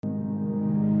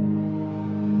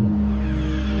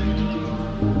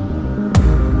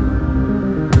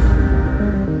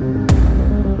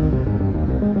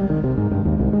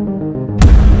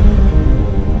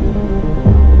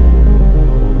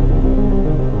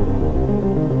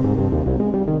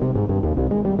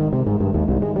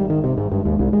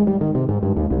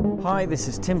Hi, this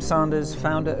is Tim Sanders,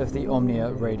 founder of the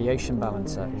Omnia Radiation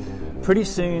Balancer. Pretty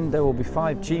soon there will be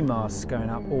 5G masts going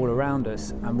up all around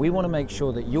us, and we want to make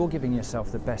sure that you're giving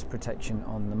yourself the best protection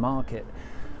on the market.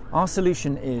 Our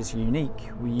solution is unique.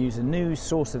 We use a new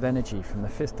source of energy from the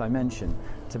fifth dimension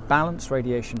to balance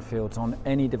radiation fields on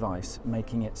any device,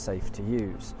 making it safe to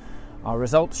use. Our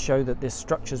results show that this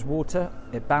structures water,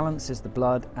 it balances the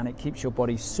blood, and it keeps your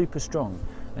body super strong.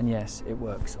 And yes, it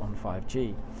works on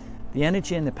 5G. The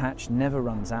energy in the patch never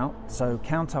runs out, so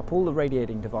count up all the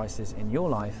radiating devices in your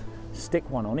life, stick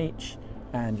one on each,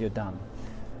 and you're done.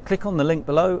 Click on the link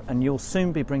below and you'll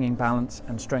soon be bringing balance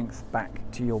and strength back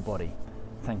to your body.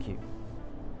 Thank you.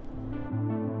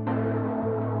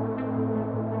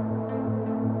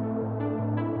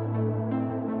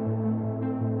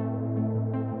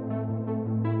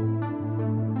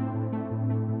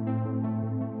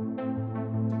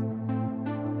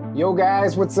 Yo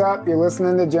guys, what's up? You're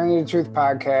listening to Journey to Truth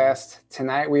podcast.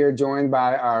 Tonight we are joined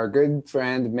by our good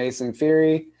friend Mason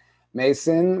Feary.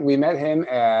 Mason, we met him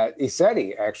at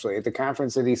ECETI, actually, at the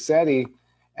conference at ECETI,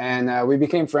 and we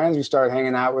became friends. We started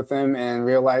hanging out with him and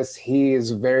realized he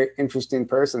is a very interesting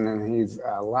person, and he's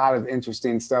a lot of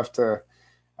interesting stuff to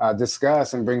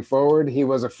discuss and bring forward. He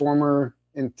was a former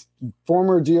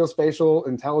geospatial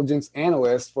intelligence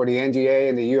analyst for the NGA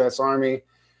and the U.S. Army.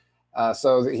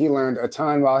 So he learned a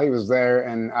ton while he was there,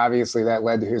 and obviously that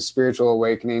led to his spiritual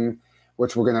awakening,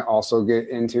 which we're going to also get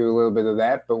into a little bit of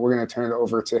that, but we're going to turn it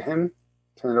over to him,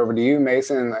 turn it over to you,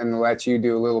 Mason, and let you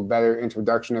do a little better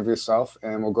introduction of yourself,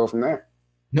 and we'll go from there.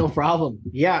 No problem.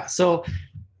 Yeah. So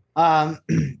I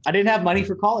didn't have money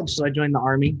for college, so I joined the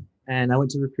Army, and I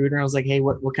went to recruiter. I was like, hey,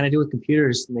 what can I do with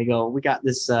computers? And they go, we got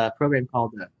this program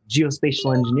called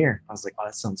Geospatial Engineer. I was like, oh,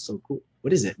 that sounds so cool.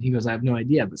 What is it? And he goes, I have no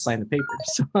idea, but sign the paper.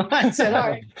 So I said, all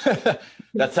right.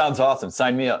 That sounds awesome.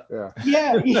 Sign me up.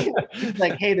 Yeah. He's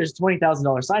like, hey, there's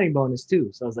 $20,000 signing bonus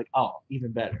too. So I was like, oh,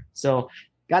 even better. So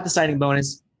got the signing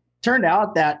bonus. Turned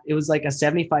out that it was like a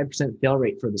 75% fail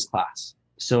rate for this class.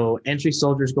 So entry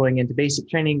soldiers going into basic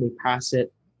training, they pass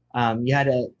it. You had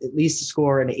to at least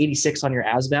score an 86 on your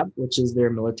ASVAB, which is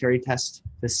their military test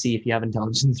to see if you have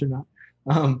intelligence or not.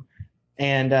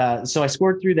 So I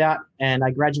scored through that, and I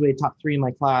graduated top 3 in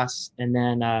my class. And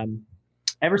then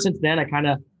ever since then,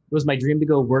 it was my dream to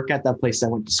go work at that place I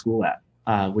went to school at,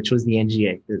 which was the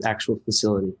NGA, the actual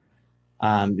facility.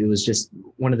 It was just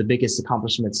one of the biggest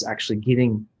accomplishments, actually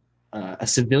getting a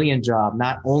civilian job,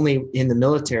 not only in the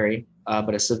military,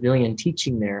 but a civilian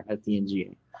teaching there at the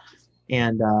NGA.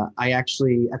 And I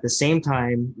actually, at the same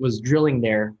time, was drilling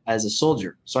there as a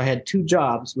soldier. So I had 2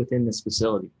 jobs within this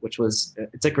facility,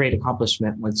 it's a great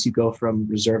accomplishment once you go from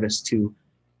reservist to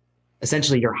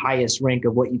essentially your highest rank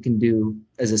of what you can do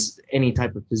as any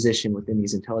type of position within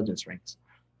these intelligence ranks.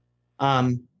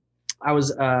 I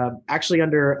was actually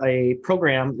under a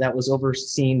program that was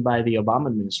overseen by the Obama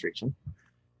administration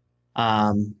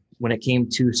when it came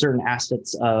to certain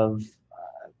aspects of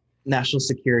national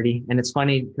security. And it's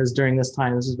funny because during this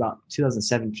time, this is about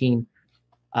 2017,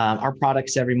 our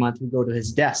products every month would go to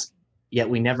his desk, yet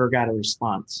we never got a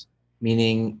response,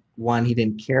 meaning one, he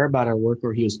didn't care about our work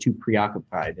or he was too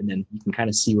preoccupied. And then you can kind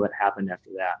of see what happened after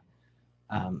that.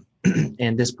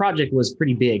 And this project was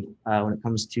pretty big when it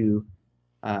comes to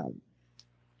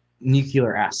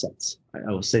nuclear assets. I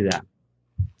will say that,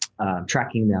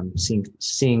 tracking them,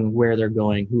 seeing where they're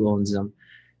going, who owns them.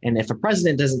 And if a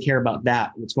president doesn't care about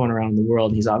that, what's going around in the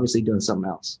world, he's obviously doing something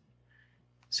else.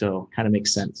 So kind of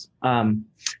makes sense.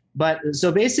 But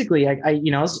so basically, I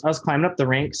was climbing up the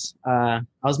ranks. I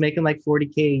was making like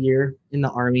 40K a year in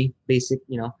the Army, basic,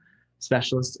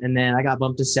 specialist. And then I got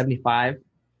bumped to 75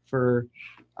 for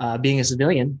being a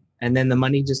civilian. And then the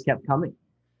money just kept coming.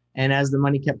 And as the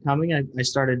money kept coming, I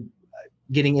started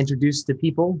getting introduced to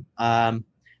people.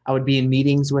 I would be in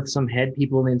meetings with some head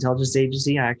people in the intelligence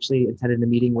agency. I actually attended a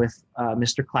meeting with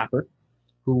Mr. Clapper,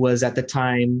 who was at the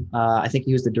time, I think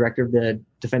he was the director of the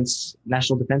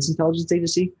National Defense Intelligence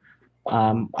Agency.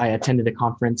 I attended a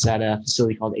conference at a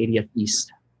facility called ADF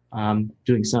East,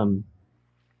 doing some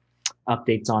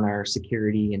updates on our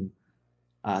security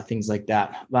and things like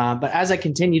that. But as I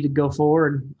continued to go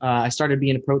forward, I started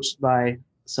being approached by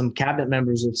some cabinet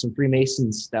members of some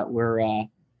Freemasons that were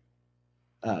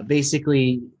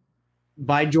basically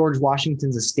by George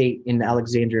Washington's estate in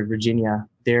Alexandria, Virginia.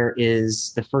 There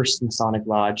is the first Masonic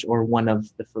Lodge, or one of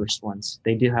the first ones.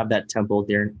 They do have that temple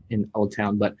there in Old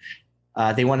Town, but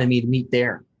they wanted me to meet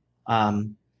there.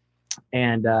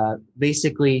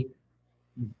 Basically,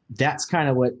 that's kind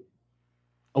of what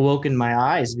awoke in my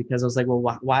eyes, because I was like,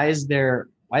 well, why is there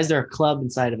a club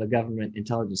inside of a government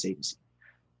intelligence agency?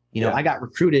 You know, I got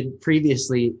recruited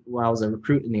previously when I was a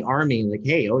recruit in the Army, like,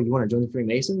 hey, oh, you want to join the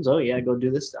Freemasons? Oh yeah, go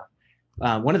do this stuff.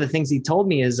 One of the things he told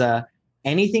me is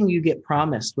anything you get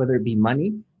promised, whether it be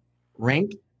money,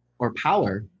 rank, or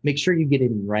power, make sure you get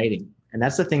it in writing. And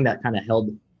that's the thing that kind of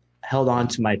held on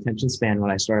to my attention span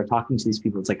when I started talking to these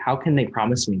people. It's like, how can they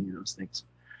promise me those things?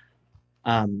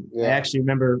 I actually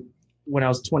remember when I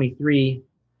was 23,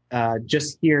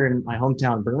 just here in my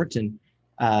hometown, Bremerton,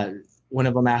 one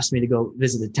of them asked me to go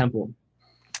visit the temple.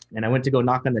 And I went to go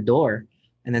knock on the door.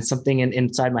 And then something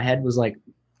inside my head was like,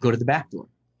 go to the back door.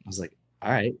 I was like,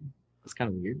 all right, that's kind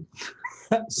of weird.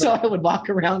 So I would walk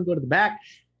around, go to the back,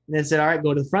 and then said, all right,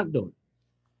 go to the front door.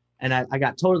 And I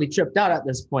got totally tripped out at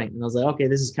this point. And I was like, okay,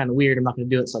 this is kind of weird. I'm not going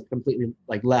to do it. So I completely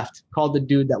like left, called the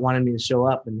dude that wanted me to show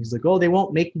up. And he's like, oh, they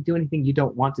won't make you do anything you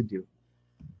don't want to do.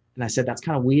 And I said, that's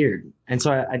kind of weird. And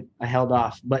so I held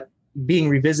off. But being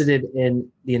revisited in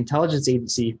the intelligence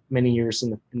agency many years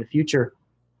in the future,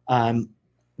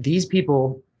 these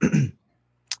people,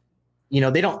 you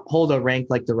know, they don't hold a rank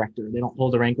like director. They don't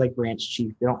hold a rank like branch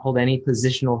chief. They don't hold any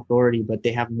positional authority, but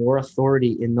they have more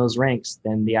authority in those ranks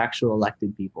than the actual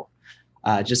elected people,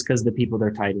 just because the people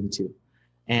they're tied into.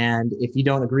 And if you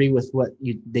don't agree with what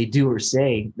they do or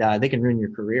say, they can ruin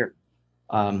your career.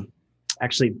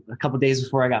 Actually, a couple of days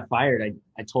before I got fired,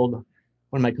 I told one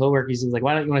of my coworkers, he was like,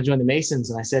 why don't you want to join the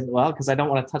Masons? And I said, well, because I don't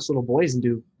want to touch little boys and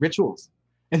do rituals.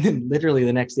 And then literally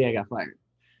the next day I got fired.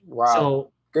 Wow.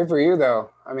 So good for you, though.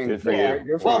 I mean, Good for you.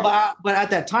 Good for you. but at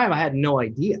that time I had no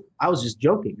idea. I was just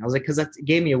joking. I was like, because that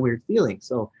gave me a weird feeling.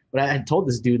 So, but I had told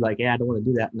this dude like, yeah, I don't want to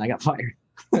do that, and I got fired.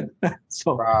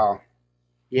 So, wow.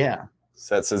 Yeah.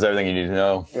 So that says everything you need to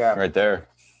know right there.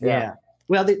 Yeah.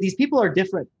 Well, these people are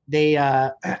different. They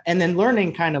and then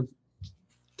learning kind of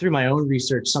through my own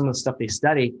research, some of the stuff they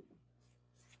study,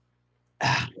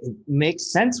 it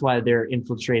makes sense why they're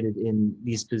infiltrated in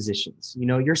these positions. You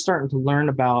know, you're starting to learn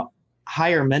about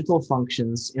higher mental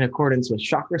functions in accordance with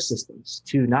chakra systems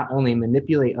to not only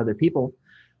manipulate other people,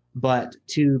 but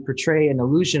to portray an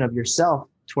illusion of yourself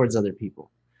towards other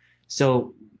people.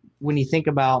 So when you think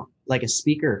about like a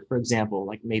speaker, for example,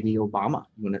 like maybe Obama,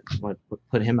 you want to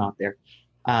put him out there,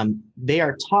 they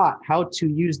are taught how to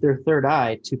use their third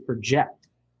eye to project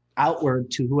outward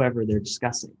to whoever they're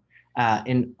discussing,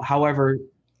 in however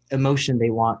emotion they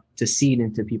want to seed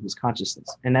into people's consciousness.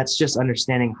 And that's just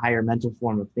understanding higher mental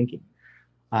form of thinking,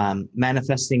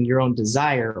 manifesting your own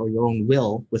desire or your own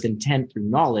will with intent through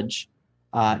knowledge,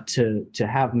 to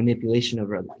have manipulation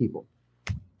over other people.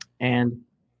 And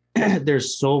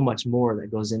there's so much more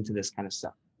that goes into this kind of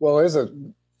stuff. Well,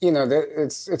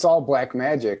 it's all black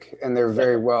magic, and they're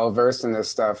very well versed in this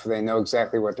stuff. They know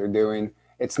exactly what they're doing.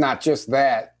 It's not just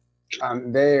that.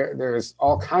 There's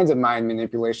all kinds of mind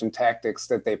manipulation tactics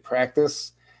that they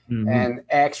practice, and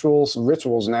actual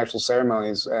rituals and actual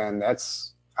ceremonies. And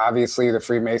that's obviously the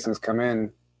Freemasons come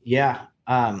in. Yeah,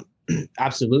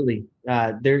 absolutely.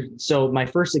 So my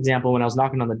first example, when I was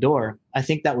knocking on the door, I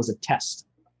think that was a test.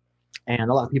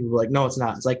 And a lot of people were like, no, it's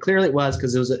not. It's like, clearly it was,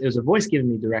 because it was a voice giving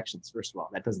me directions. First of all,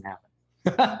 that doesn't happen.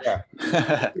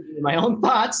 My own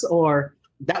thoughts, or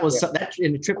that was that,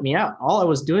 and it tripped me out. All I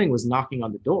was doing was knocking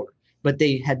on the door, but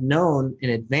they had known in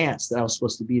advance that I was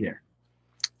supposed to be there.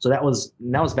 So that was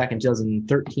back in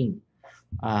 2013,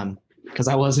 because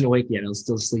I wasn't awake yet. I was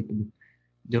still sleeping,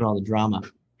 doing all the drama.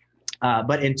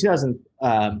 But in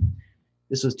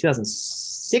this was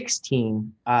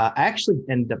 2016, I actually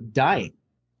ended up dying.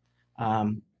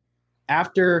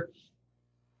 After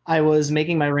I was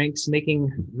making my ranks,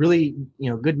 making really,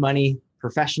 good money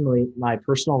professionally, my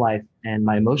personal life and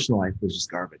my emotional life was just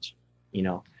garbage.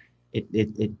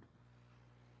 It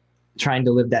trying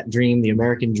to live that dream, the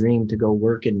American dream, to go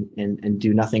work and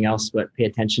do nothing else but pay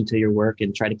attention to your work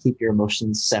and try to keep your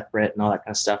emotions separate and all that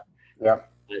kind of stuff. Yeah.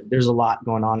 There's a lot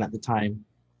going on at the time.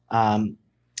 And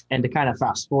to kind of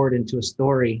fast forward into a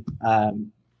story,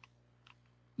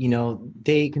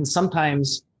 they can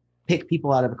sometimes pick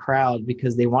people out of a crowd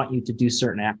because they want you to do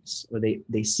certain acts, or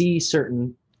they see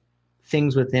certain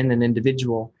things within an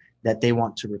individual that they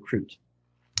want to recruit.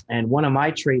 And one of my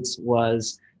traits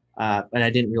was, and I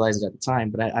didn't realize it at the time,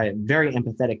 but I am very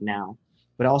empathetic now,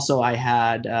 but also I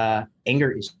had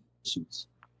anger issues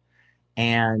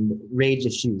and rage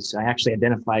issues. I actually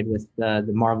identified with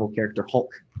the Marvel character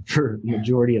Hulk for the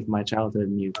majority of my childhood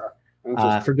and youth,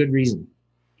 for good reason.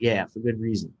 Yeah, for good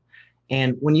reason.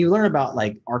 And when you learn about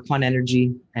like Archon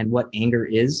energy and what anger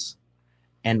is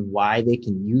and why they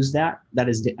can use that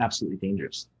is absolutely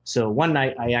dangerous. So one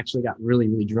night I actually got really,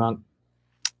 really drunk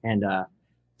and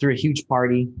threw a huge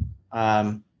party.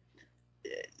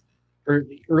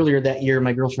 Earlier that year,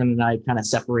 my girlfriend and I kind of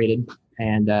separated,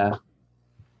 and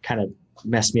kind of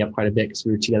messed me up quite a bit because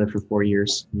we were together for 4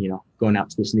 years, going out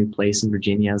to this new place in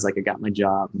Virginia. I was like, I got my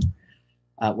job.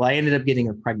 Well, I ended up getting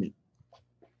her pregnant.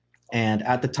 And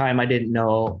at the time, I didn't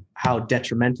know how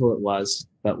detrimental it was,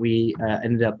 but we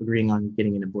ended up agreeing on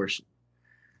getting an abortion.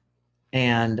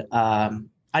 And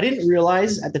I didn't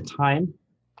realize at the time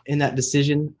in that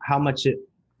decision how much it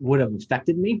would have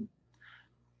affected me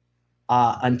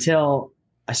until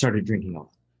I started drinking a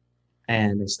lot.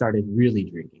 And I started really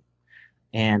drinking.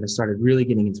 And I started really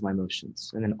getting into my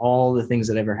emotions. And then all the things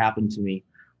that ever happened to me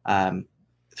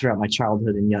throughout my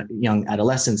childhood and young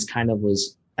adolescence kind of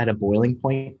was at a boiling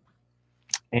point.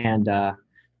 And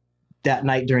that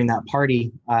night during that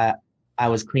party, I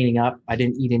was cleaning up. I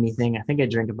didn't eat anything. I think I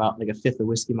drank about like a fifth of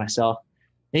whiskey myself.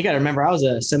 And you got to remember, I was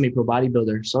a semi-pro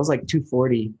bodybuilder. So I was like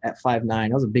 240 at 5'9".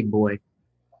 I was a big boy.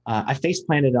 I face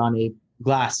planted on a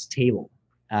glass table,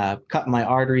 cut my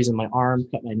arteries in my arm,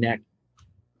 cut my neck.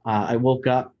 I woke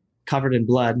up covered in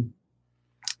blood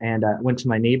and went to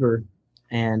my neighbor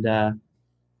and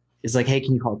is like, hey,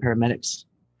 can you call paramedics?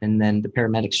 And then the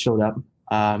paramedics showed up.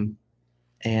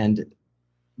 And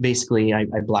basically I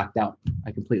blacked out.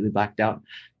 I completely blacked out.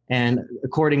 And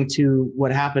according to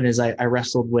what happened is I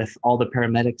wrestled with all the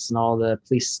paramedics and all the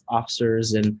police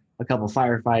officers and a couple of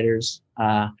firefighters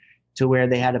to where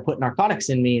they had to put narcotics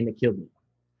in me and they killed me.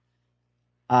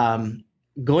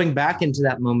 Going back into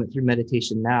that moment through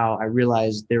meditation now, I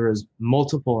realized there was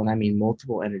multiple, and I mean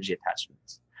multiple energy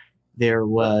attachments. There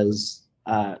was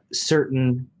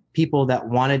certain people that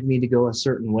wanted me to go a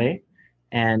certain way.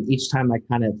 And each time I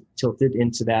kind of tilted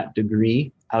into that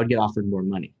degree, I would get offered more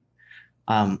money.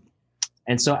 And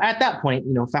so at that point,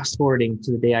 fast forwarding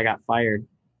to the day I got fired,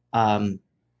 on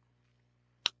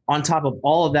top of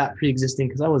all of that pre-existing,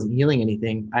 because I wasn't healing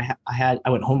anything, I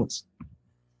went homeless.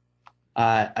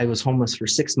 I was homeless for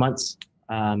 6 months.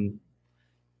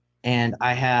 And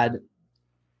I had,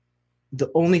 the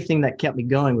only thing that kept me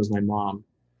going was my mom.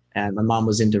 And my mom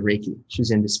was into Reiki. She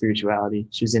was into spirituality.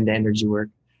 She was into energy work.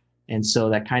 And so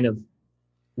that kind of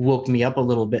woke me up a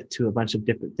little bit to a bunch of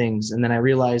different things. And then I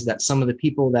realized that some of the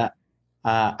people that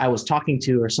I was talking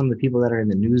to are some of the people that are in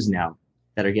the news now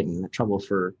that are getting in trouble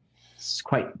for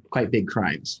quite big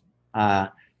crimes,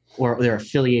 or they're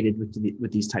affiliated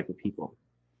with these type of people.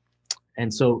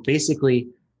 And so basically,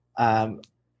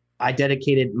 I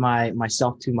dedicated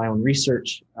myself to my own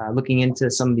research, looking into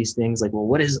some of these things like, well,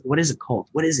 what is a cult?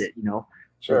 What is it?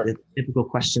 Sure. The typical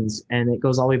questions. And it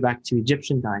goes all the way back to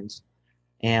Egyptian times.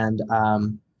 And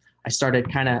I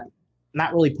started kind of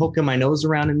not really poking my nose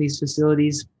around in these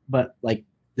facilities, but like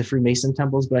the Freemason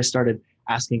temples, but I started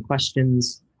asking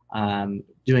questions,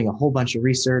 doing a whole bunch of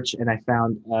research. And I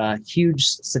found a huge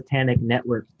satanic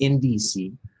network in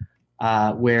DC,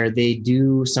 where they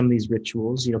do some of these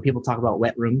rituals. People talk about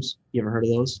wet rooms. You ever heard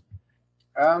of those?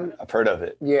 I've heard of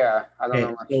it. Yeah, I don't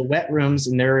know much. So wet rooms,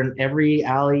 and they're in every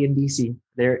alley in DC.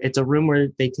 It's a room where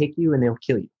they take you and they'll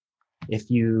kill you if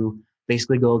you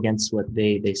basically go against what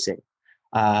they say.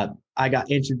 I got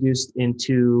introduced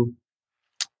into,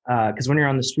 because when you're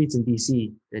on the streets in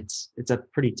DC, it's a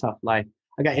pretty tough life.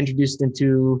 I got introduced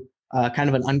into kind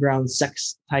of an underground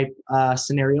sex type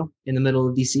scenario in the middle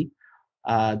of DC.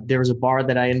 There was a bar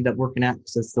that I ended up working at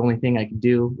because that's the only thing I could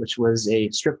do, which was a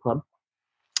strip club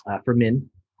for men,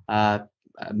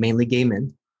 mainly gay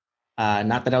men.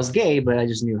 Not that I was gay, but I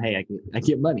just knew, hey, I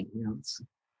get money.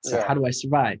 So how do I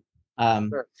survive?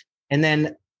 Sure. And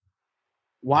then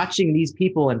watching these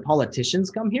people and politicians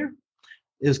come here,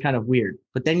 it was kind of weird.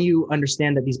 But then you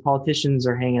understand that these politicians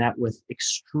are hanging out with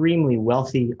extremely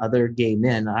wealthy other gay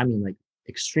men. I mean, like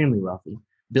extremely wealthy,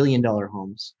 billion-dollar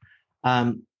homes.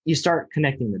 You start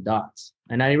connecting the dots.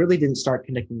 And I really didn't start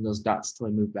connecting those dots till I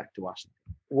moved back to Washington.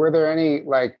 Were there any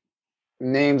like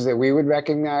names that we would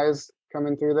recognize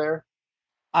coming through there?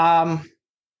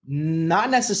 Not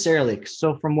necessarily.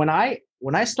 So from when I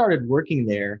started working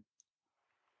there,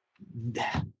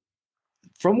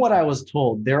 from what I was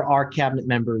told, there are cabinet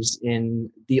members in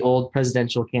the old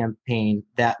presidential campaign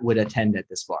that would attend at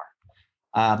this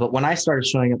bar. But when I started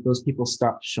showing up, those people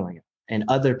stopped showing up and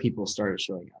other people started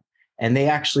showing up. And they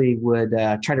actually would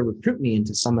try to recruit me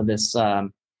into some of this.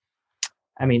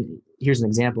 Here's an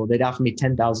example. They'd offer me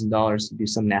 $10,000 to do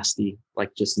some nasty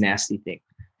thing.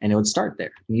 And it would start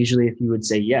there. And usually if you would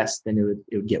say yes, then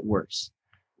it would get worse.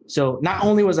 So not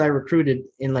only was I recruited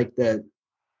in like the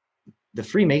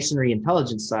Freemasonry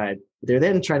intelligence side, but they're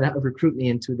then trying to recruit me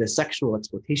into the sexual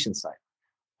exploitation side.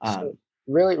 So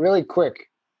really, really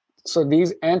quick. So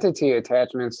these entity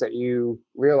attachments that you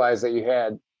realized that you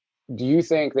had, do you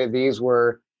think that these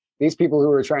were these people who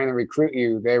were trying to recruit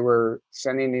you, they were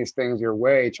sending these things your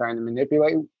way, trying to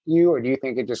manipulate you, or do you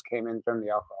think it just came in from the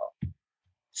alcohol?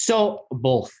 So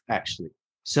both, actually.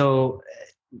 So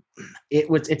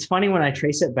it's funny when I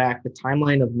trace it back, the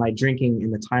timeline of my drinking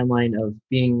and the timeline of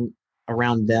being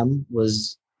around them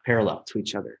was parallel to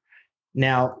each other.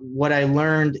 Now, what I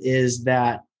learned is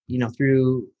that,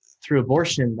 through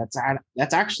abortion,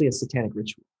 that's actually a satanic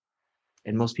ritual.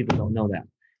 And most people don't know that.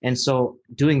 And so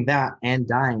doing that and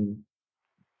dying,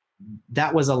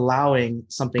 that was allowing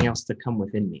something else to come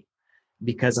within me,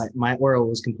 because my aura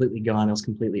was completely gone. It was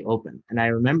completely open. And I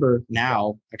remember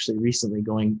now, actually recently,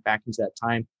 going back into that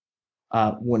time,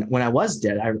 when I was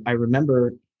dead, I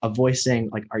remember a voice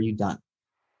saying, like, "Are you done?"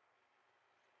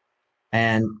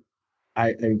 And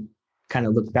I kind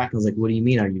of looked back and was like, "What do you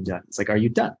mean, are you done?" It's like, "Are you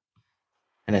done?"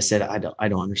 And I said, I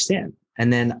don't understand.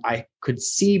 And then I could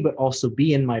see, but also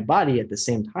be in my body at the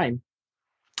same time.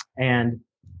 And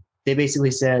they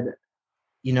basically said,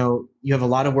 you have a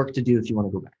lot of work to do if you want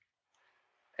to go back.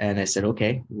 And I said,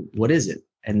 "Okay, what is it?"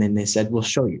 And then they said, "We'll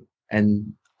show you."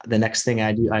 And the next thing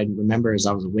I remember is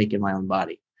I was awake in my own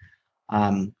body.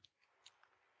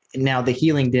 Now the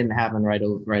healing didn't happen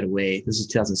right away. This is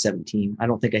 2017. I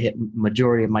don't think I hit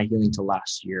majority of my healing till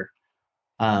last year.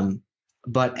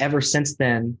 But ever since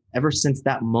then, ever since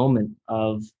that moment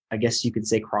of, I guess you could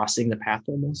say, crossing the path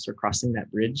almost, or crossing that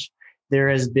bridge, there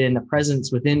has been a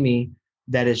presence within me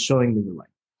that is showing me the light.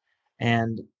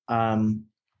 And,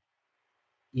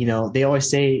 they always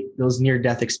say those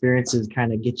near-death experiences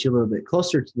kind of get you a little bit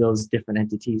closer to those different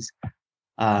entities.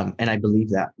 And I believe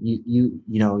that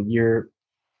you're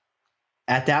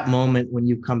at that moment when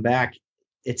you come back,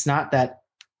 it's not that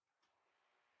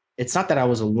I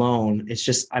was alone. It's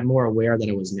just, I'm more aware that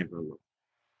I was never alone.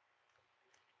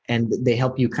 And they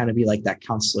help you kind of be like that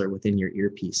counselor within your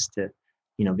earpiece to,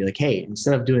 be like, "Hey,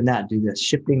 instead of doing that, do this,"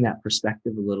 shifting that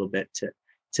perspective a little bit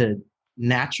to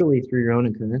naturally, through your own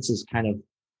occurrences, kind of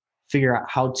figure out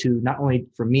how to, not only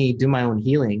for me, do my own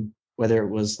healing, whether it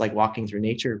was like walking through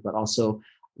nature, but also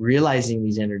realizing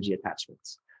these energy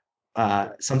attachments.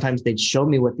 Sometimes they'd show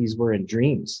me what these were in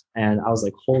dreams. And I was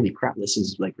like, "Holy crap, this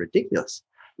is like ridiculous."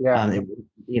 Yeah.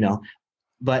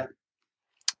 But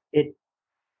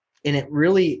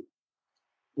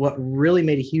what really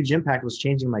made a huge impact was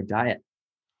changing my diet.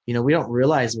 We don't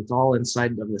realize it's all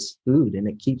inside of this food, and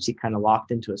it keeps you kind of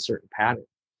locked into a certain pattern.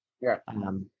 Yeah.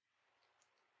 I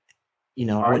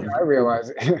realize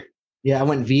it. Yeah, I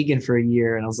went vegan for a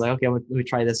year, and I was like, "Okay, let me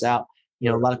try this out." A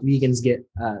lot of vegans get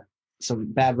some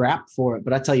bad rap for it,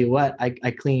 but I tell you what,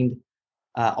 I cleaned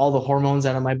all the hormones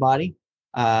out of my body.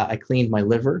 I cleaned my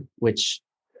liver, which,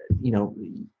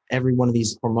 every one of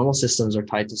these hormonal systems are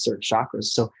tied to certain chakras.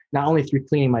 So not only through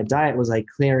cleaning my diet was I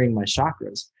clearing my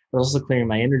chakras, but also clearing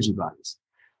my energy bodies,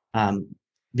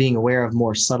 being aware of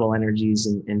more subtle energies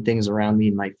and things around me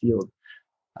in my field,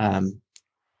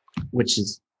 which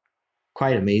is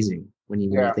quite amazing when you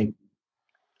think.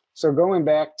 So going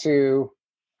back to,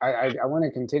 I want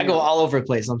to continue. I go all over the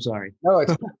place. I'm sorry. No,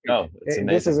 it's no, it's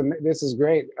amazing. This is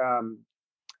great.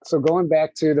 So going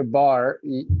back to the bar,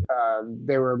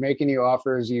 they were making you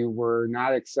offers you were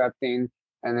not accepting,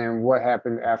 and then what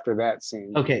happened after that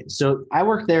scene? Okay, so I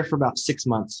worked there for about 6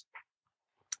 months,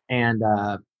 and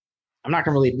I'm not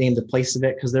going to really name the place of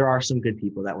it because there are some good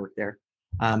people that work there,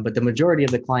 but the majority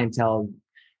of the clientele,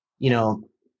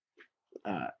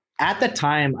 at the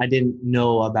time, I didn't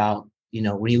know about,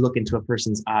 when you look into a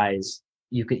person's eyes,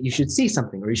 you should see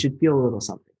something, or you should feel a little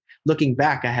something. Looking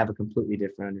back, I have a completely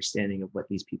different understanding of what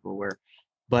these people were.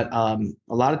 But a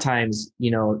lot of times,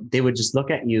 they would just look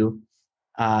at you,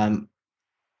 and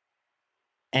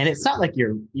it's not like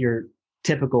your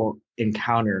typical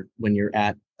encounter when you're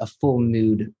at a full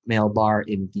nude male bar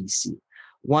in DC.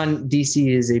 One,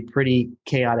 DC is a pretty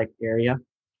chaotic area.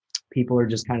 People are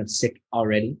just kind of sick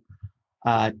already.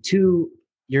 Two,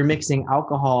 you're mixing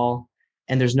alcohol,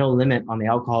 and there's no limit on the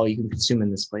alcohol you can consume in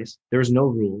this place. There's no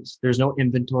rules. There's no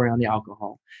inventory on the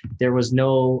alcohol. There was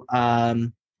no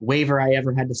waiver I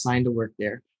ever had to sign to work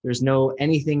there. There's no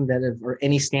anything or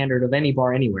any standard of any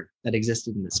bar anywhere that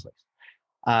existed in this place.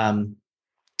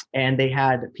 And they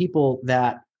had people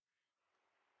that,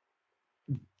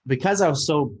 because I was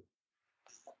so,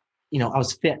 I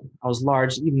was fit, I was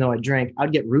large, even though I drank,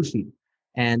 I'd get roofied.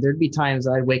 And there'd be times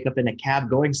I'd wake up in a cab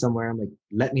going somewhere. I'm like,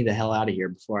 "Let me the hell out of here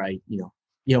before I,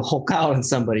 Hulk out on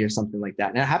somebody," or something like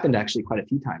that. And it happened actually quite a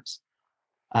few times,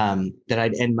 that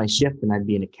I'd end my shift and I'd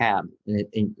be in a cab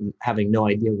and having no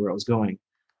idea where I was going.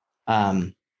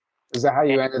 Is that how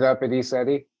you ended up at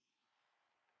ECETI?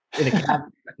 In a cab,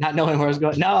 not knowing where I was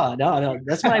going? No.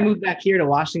 That's when I moved back here to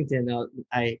Washington.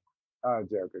 Oh,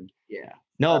 joking. Yeah.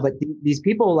 No, but these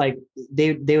people, like,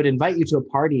 they would invite you to a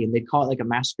party and they'd call it like a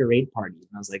masquerade party. And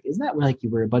I was like, isn't that like you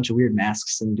wear a bunch of weird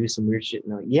masks and do some weird shit?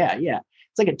 And they're like, yeah.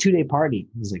 It's like a 2-day party.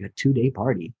 It was like a 2-day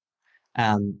party.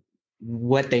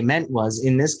 What they meant was,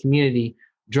 in this community,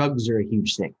 drugs are a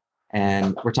huge thing.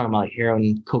 And we're talking about like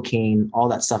heroin, cocaine, all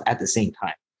that stuff at the same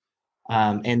time.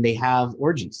 And they have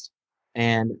orgies.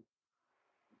 And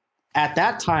at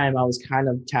that time, I was kind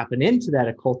of tapping into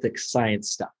that occultic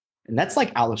science stuff. And that's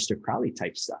like Aleister Crowley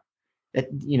type stuff. That,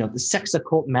 the sex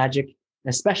occult magic,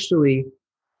 especially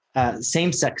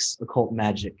same-sex occult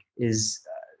magic, is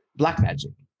black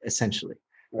magic, essentially,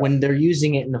 when they're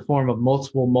using it in the form of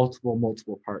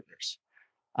multiple partners.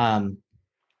 And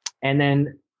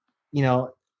then,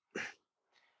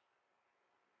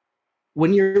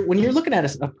 when you're looking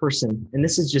at a person, and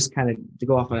this is just kind of to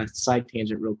go off on a side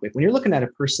tangent real quick, when you're looking at a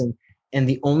person and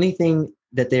the only thing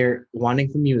that they're wanting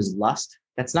from you is lust,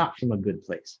 that's not from a good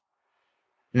place.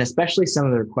 And especially some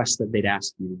of the requests that they'd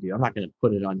ask you to do. I'm not going to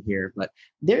put it on here, but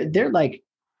they're like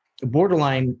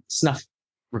borderline snuff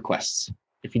requests,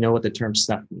 if you know what the term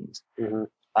snuff means.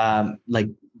 Mm-hmm. Like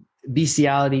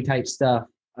bestiality type stuff,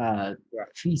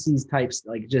 feces types,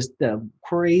 like just the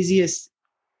craziest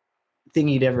thing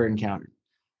you'd ever encountered.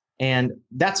 And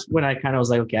that's when I kind of was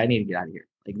like, okay, I need to get out of here.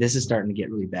 Like, this is starting to get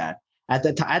really bad. At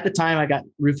the time I got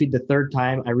roofied the third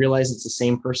time, I realized it's the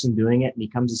same person doing it, and he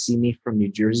comes to see me from New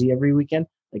Jersey every weekend.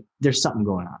 Like, there's something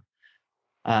going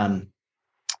on.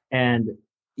 And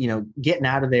getting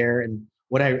out of there, and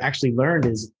what I actually learned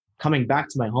is, coming back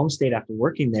to my home state after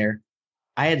working there,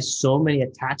 I had so many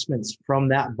attachments from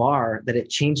that bar that it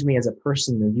changed me as a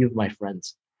person in view of my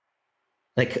friends.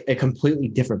 Like a completely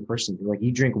different person. Like,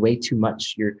 you drink way too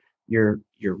much. You're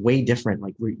way different.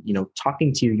 Like, we're,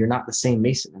 talking to you, you're not the same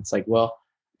Mason. It's like, well,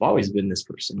 I've always been this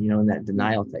person, in that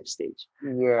denial type stage.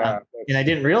 Yeah. And I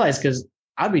didn't realize, because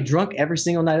I'd be drunk every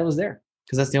single night I was there,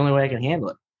 because that's the only way I can handle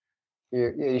it.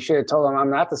 You should have told him,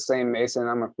 I'm not the same Mason.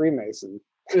 I'm a Freemason.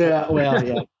 Yeah. Well,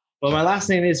 yeah. Well, my last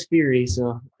name is Fury,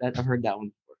 so I've heard that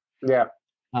one before.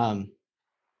 Yeah.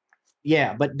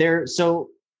 Yeah, but so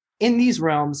in these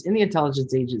realms, in the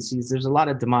intelligence agencies, there's a lot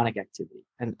of demonic activity.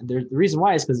 And the reason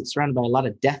why is because it's surrounded by a lot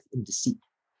of death and deceit.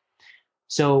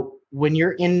 So when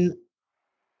you're in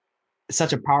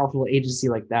such a powerful agency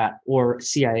like that, or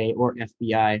CIA or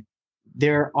FBI,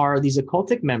 there are these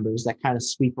occultic members that kind of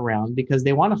sweep around because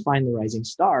they want to find the rising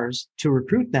stars to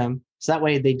recruit them, so that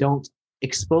way they don't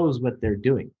expose what they're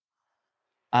doing.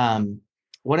 One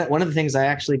of the things I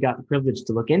actually got the privilege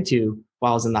to look into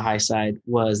while I was in the high side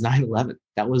was 9/11.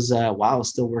 That was while I was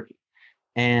still working.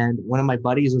 And one of my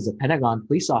buddies was a Pentagon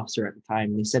police officer at the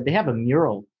time. And he said they have a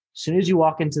mural as soon as you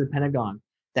walk into the Pentagon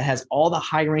that has all the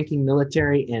high-ranking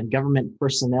military and government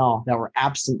personnel that were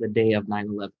absent the day of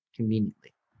 9/11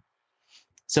 conveniently.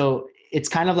 So it's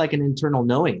kind of like an internal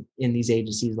knowing in these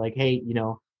agencies, like, hey,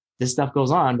 this stuff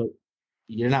goes on, but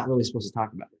you're not really supposed to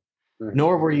talk about it. Mm-hmm.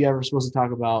 Nor were you ever supposed to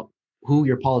talk about who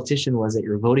your politician was that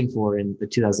you're voting for in the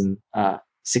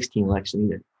 2016 election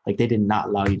either. Like, they did not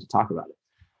allow you to talk about it,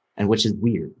 and which is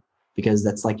weird, because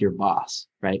that's like your boss,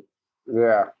 right?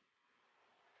 Yeah.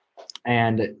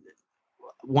 And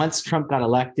once Trump got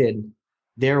elected,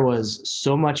 there was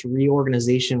so much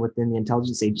reorganization within the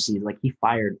intelligence agencies. Like, he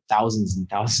fired thousands and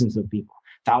thousands of people,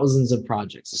 thousands of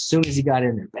projects. As soon as he got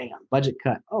in there, bam, budget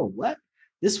cut. Oh, what?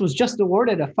 This was just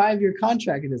awarded a 5-year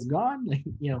contract and it's gone. Like,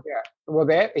 Yeah. Well,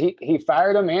 he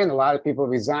fired them, and a lot of people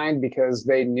resigned because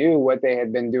they knew what they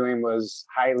had been doing was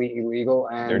highly illegal,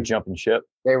 and they're jumping ship.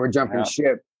 They were jumping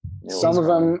ship. Some of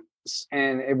them,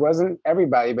 and it wasn't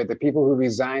everybody, but the people who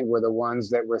resigned were the ones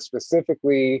that were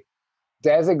specifically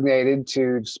designated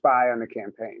to spy on the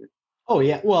campaign. Oh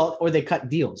yeah. Well, or they cut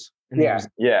deals. Yeah.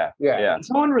 When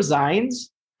someone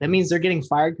resigns, that means they're getting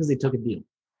fired because they took a deal.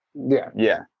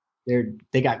 Yeah.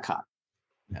 They got caught.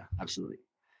 Yeah, absolutely.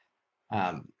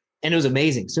 And it was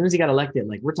amazing. As soon as he got elected,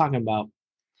 like, we're talking about,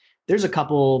 there's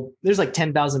like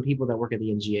 10,000 people that work at the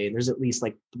NGA, and there's at least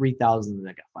like 3,000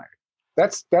 that got fired.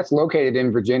 That's located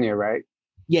in Virginia, right?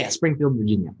 Yeah, Springfield,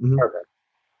 Virginia. Mm-hmm. Okay.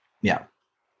 Yeah.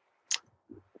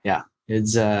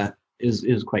 It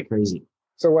was quite crazy.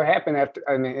 So what happened after?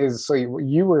 I mean,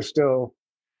 you were still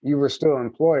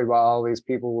employed while all these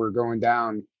people were going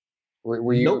down.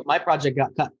 Were you? Nope, my project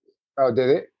got cut. Oh, did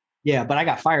it? Yeah, but I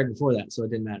got fired before that, so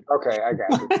it didn't matter. Okay, I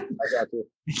got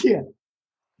you.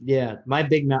 Yeah. My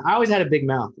big mouth. I always had a big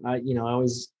mouth. I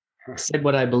always said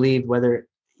what I believed, whether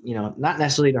not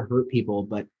necessarily to hurt people,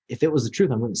 but if it was the truth,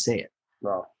 I'm going to say it.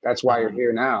 Well, that's why you're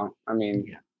here now. I mean,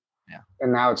 yeah.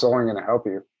 And now it's only going to help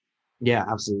you. Yeah,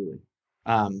 absolutely.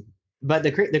 But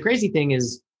the crazy thing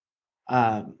is,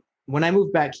 when I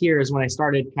moved back here is when I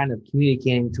started kind of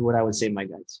communicating to what I would say my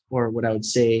guides, or what I would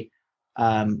say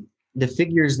the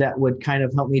figures that would kind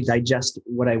of help me digest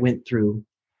what I went through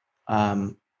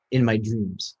in my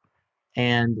dreams.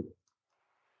 And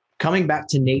coming back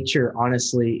to nature,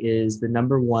 honestly, is the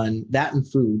number one, that and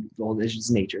food, well, this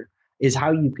is nature, is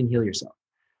how you can heal yourself.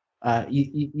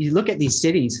 You look at these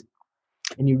cities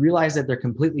and you realize that they're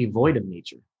completely void of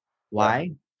nature.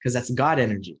 Why? Because that's God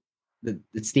energy.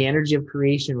 It's the energy of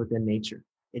creation within nature.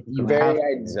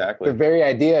 Exactly. The very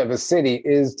idea of a city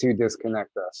is to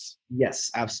disconnect us.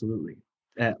 Yes, absolutely.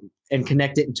 And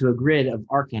connect it into a grid of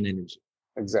archon energy.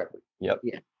 Exactly. Yep.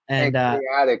 Yeah. And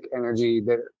chaotic energy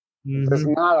that does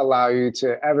not allow you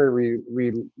to ever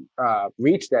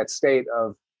reach that state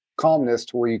of calmness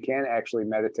to where you can actually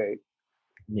meditate.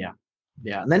 Yeah.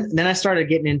 And then I started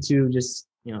getting into just,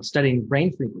 studying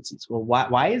brain frequencies. Well,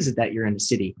 why is it that you're in a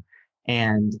city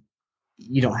and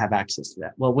you don't have access to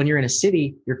that? Well, when you're in a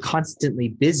city, you're constantly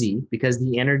busy because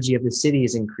the energy of the city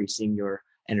is increasing your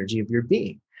energy of your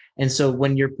being. And so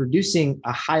when you're producing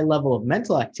a high level of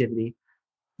mental activity,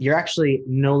 you're actually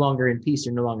no longer in peace.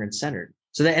 You're no longer in centered.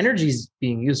 So the energy is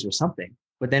being used for something.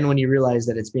 But then when you realize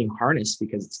that it's being harnessed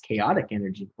because it's chaotic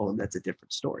energy, well, that's a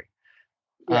different story.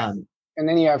 Yeah. And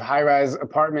then you have high-rise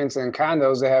apartments and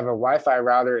condos that have a Wi-Fi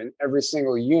router in every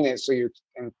single unit. So you're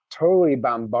totally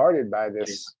bombarded by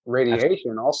this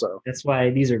radiation also. That's why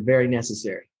these are very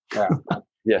necessary. Yeah.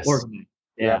 Yes. Organized.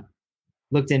 Yeah.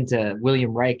 Looked into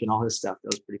William Reich and all his stuff. That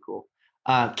was pretty cool.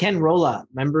 Ken Rolla,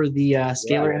 remember the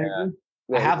scalar energy?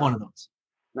 Yeah. I have one of those.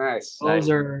 Nice. Those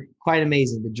are quite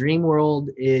amazing. The dream world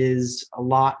is a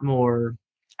lot more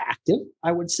active,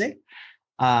 I would say.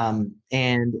 And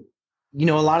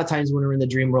a lot of times when we're in the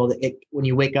dream world, when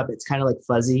you wake up, it's kind of like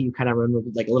fuzzy. You kind of remember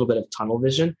like a little bit of tunnel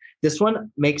vision. This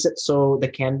one makes it so the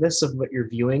canvas of what you're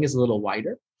viewing is a little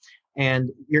wider. And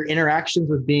your interactions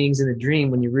with beings in a dream,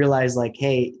 when you realize like,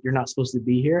 hey, you're not supposed to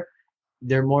be here,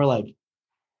 they're more like,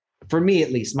 for me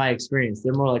at least, my experience,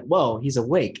 they're more like, whoa, he's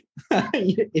awake.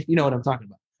 If you know what I'm talking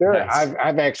about. Sure. Nice.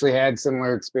 I've actually had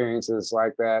similar experiences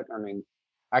like that. I mean,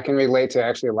 I can relate to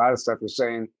actually a lot of stuff you're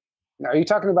saying. Now, are you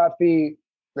talking about the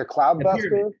cloud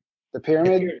buster? The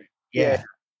pyramid? Yeah.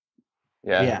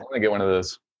 I want to get one of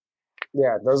those.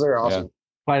 Yeah, those are awesome. Yeah.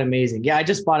 Quite amazing. Yeah, I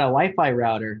just bought a Wi-Fi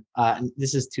router. And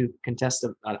this is to contest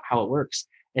how it works.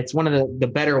 It's one of the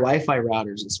better Wi-Fi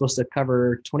routers. It's supposed to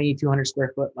cover 2,200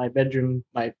 square foot. My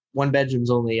one bedroom's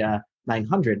only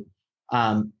 900.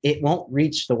 It won't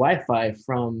reach the Wi-Fi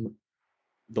from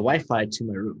the Wi-Fi to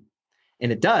my room.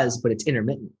 And it does, but it's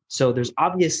intermittent. So there's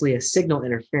obviously a signal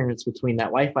interference between that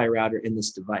Wi-Fi router and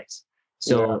this device.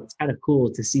 So it's kind of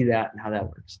cool to see that and how that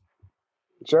works.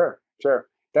 Sure.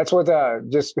 That's what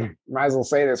just might as well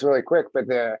say this really quick, but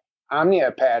the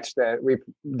Omnia patch that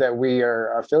we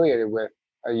are affiliated with,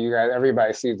 you guys,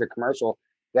 everybody sees the commercial,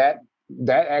 that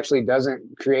actually doesn't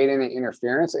create any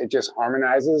interference. It just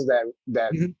harmonizes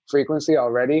that frequency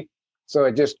already. So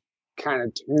it just kind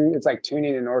of it's like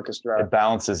tuning an orchestra. It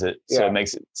balances it, so it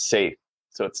makes it safe.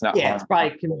 So it's not. Yeah, it's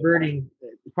probably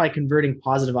converting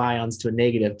positive ions to a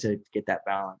negative to get that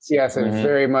balance. Yes, and it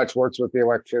very much works with the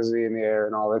electricity in the air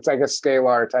and all. It's like a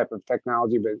scalar type of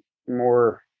technology, but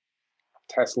more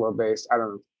Tesla based. I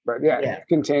don't know, but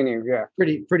continue. Yeah,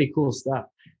 pretty cool stuff.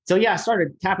 So I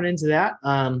started tapping into that.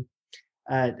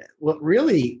 What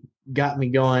really got me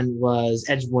going was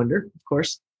Edge of Wonder, of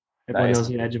course. Everyone knows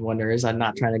who Edge of Wonder is. I'm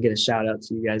not trying to get a shout out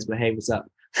to you guys, but hey, what's up?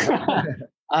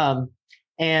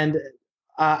 And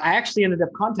I actually ended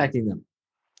up contacting them.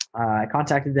 I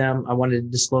contacted them. I wanted to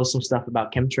disclose some stuff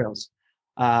about chemtrails.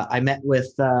 I met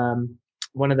with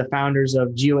one of the founders of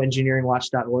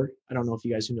geoengineeringwatch.org. I don't know if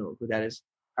you guys know who that is.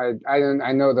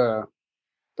 I know the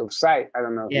site. I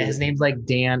don't know. Yeah, his name's like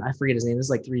Dan. I forget his name. This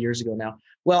is like 3 years ago now.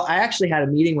 Well, I actually had a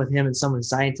meeting with him and some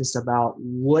scientists about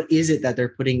what is it that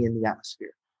they're putting in the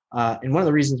atmosphere. And one of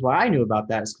the reasons why I knew about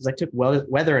that is because I took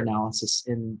weather analysis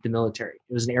in the military.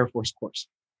 It was an Air Force course.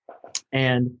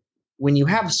 And when you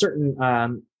have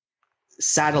certain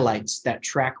satellites that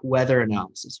track weather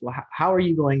analysis, well, how are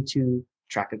you going to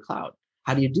track a cloud?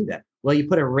 How do you do that? Well, you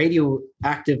put a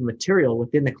radioactive material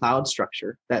within the cloud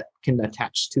structure that can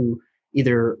attach to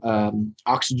either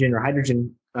oxygen or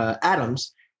hydrogen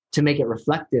atoms to make it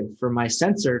reflective for my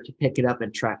sensor to pick it up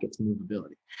and track its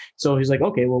movability. So he's like,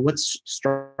 okay, well, what's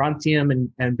strontium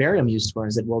and barium used for? I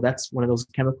said, well, that's one of those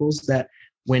chemicals that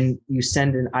when you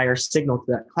send an IR signal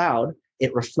to that cloud,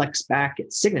 it reflects back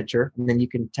its signature, and then you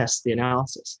can test the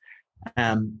analysis.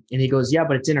 And he goes, yeah,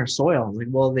 but it's in our soil. I'm like,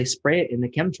 well, they spray it in the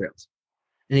chemtrails.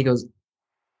 And he goes,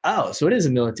 oh, so it is a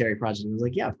military project. I was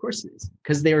like, yeah, of course it is.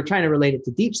 Because they were trying to relate it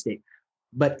to deep state.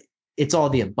 But it's all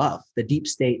the above. The deep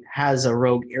state has a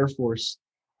rogue Air Force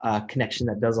connection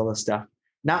that does all this stuff,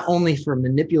 not only for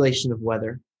manipulation of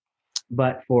weather,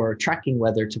 but for tracking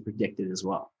weather to predict it as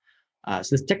well.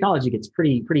 So this technology gets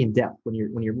pretty in depth when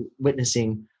you're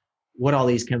witnessing what all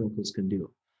these chemicals can do,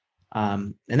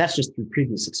 and that's just through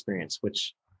previous experience.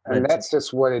 And that's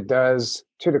just what it does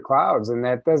to the clouds, and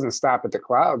that doesn't stop at the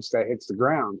clouds. That hits the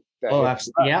ground.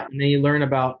 Absolutely, yeah. And then you learn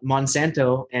about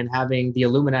Monsanto and having the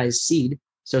aluminized seed.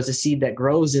 So it's a seed that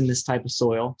grows in this type of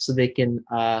soil, so they can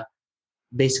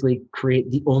basically create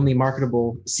the only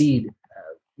marketable seed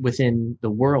within the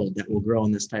world that will grow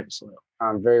in this type of soil.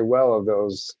 I'm very well of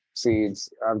those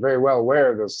seeds. I'm very well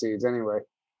aware of those seeds anyway.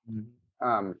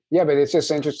 Mm-hmm. Yeah, but it's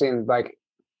just interesting, like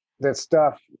that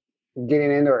stuff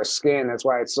getting into our skin. That's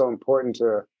why it's so important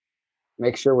to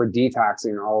make sure we're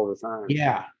detoxing all the time.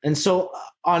 Yeah. And so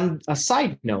on a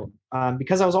side note,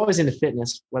 because I was always into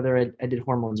fitness, whether I did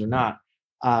hormones or not,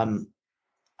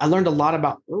 I learned a lot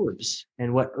about herbs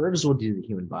and what herbs will do to the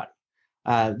human body.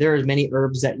 There are many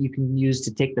herbs that you can use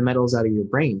to take the metals out of your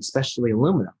brain, especially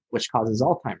aluminum, which causes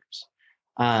Alzheimer's.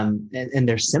 And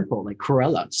they're simple, like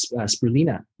chlorella,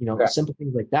 spirulina, simple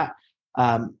things like that.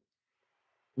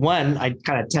 One, I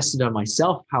kind of tested on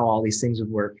myself how all these things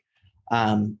would work.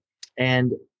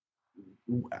 And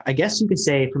I guess you could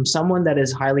say, from someone that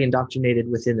is highly indoctrinated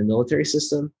within the military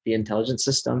system, the intelligence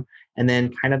system, and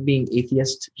then kind of being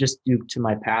atheist just due to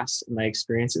my past and my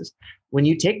experiences, when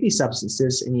you take these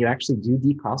substances and you actually do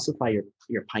decalcify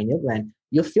your pineal gland,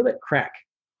 you'll feel it crack.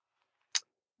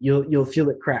 You'll feel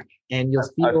it crack, and you'll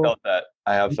feel. I've felt that.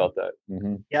 I have felt that.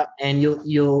 Mm-hmm. Yeah, and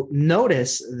you'll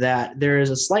notice that there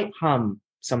is a slight hum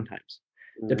sometimes,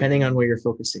 depending on where you're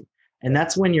focusing, and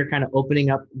that's when you're kind of opening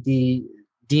up the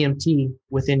DMT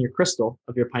within your crystal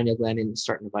of your pineal gland and it's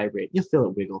starting to vibrate. You'll feel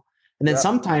it wiggle. And then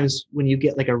sometimes when you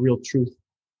get like a real truth,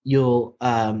 you'll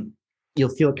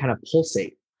feel it kind of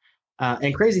pulsate.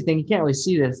 And crazy thing, you can't really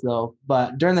see this though,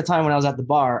 but during the time when I was at the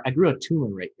bar, I grew a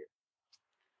tumor right here.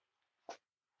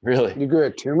 Really? You grew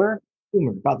a tumor?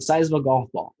 Tumor, about the size of a golf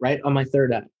ball, right on my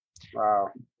third eye. Wow.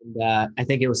 And I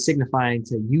think it was signifying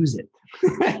to use it.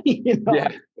 Yeah,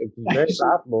 it's very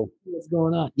possible. What's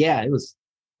going on? Yeah, it was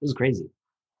crazy.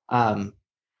 I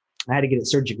had to get it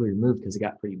surgically removed because it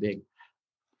got pretty big.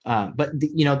 But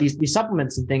these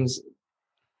supplements and things,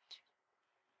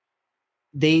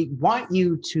 they want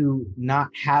you to not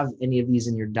have any of these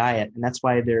in your diet, and that's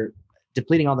why they're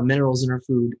depleting all the minerals in our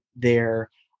food. They're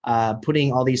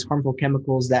putting all these harmful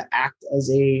chemicals that act as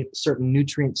a certain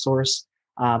nutrient source,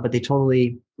 but they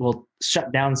totally will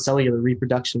shut down cellular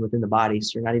reproduction within the body,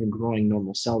 so you're not even growing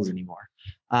normal cells anymore,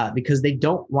 because they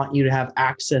don't want you to have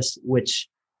access, which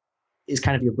is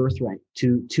kind of your birthright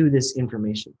to this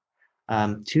information,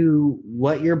 to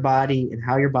what your body and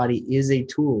how your body is a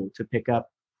tool to pick up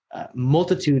a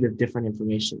multitude of different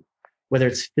information, whether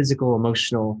it's physical,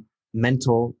 emotional,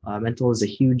 mental. Mental is a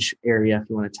huge area if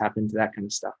you want to tap into that kind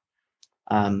of stuff.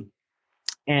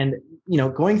 And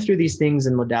going through these things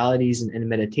and modalities and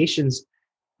meditations,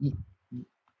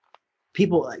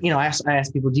 people, I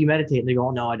ask people, do you meditate? And they go,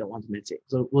 oh, no, I don't want to meditate.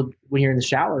 So, well, when you're in the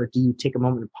shower, do you take a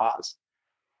moment to pause?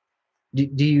 Do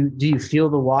you feel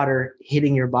the water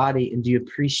hitting your body, and do you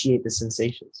appreciate the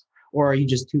sensations, or are you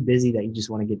just too busy that you just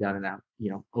want to get down and out,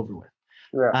 over with?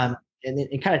 Yeah. And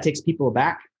it kind of takes people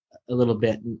aback a little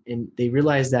bit, and they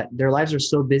realize that their lives are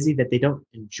so busy that they don't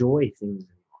enjoy things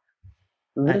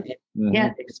anymore. If you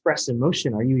can't express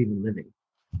emotion, are you even living?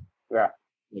 Yeah.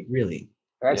 Like, really?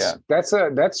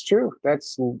 That's true.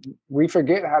 We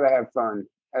forget how to have fun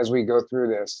as we go through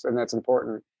this, and that's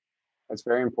important. That's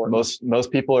very important.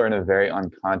 Most people are in a very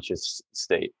unconscious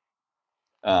state,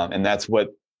 and that's what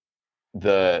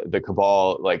the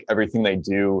cabal, like everything they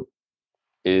do,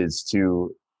 is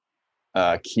to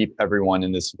keep everyone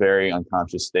in this very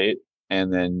unconscious state,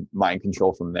 and then mind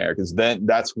control from there. Because then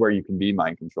that's where you can be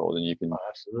mind controlled, and you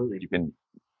can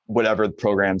whatever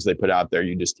programs they put out there,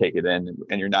 you just take it in,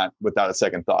 and you're not without a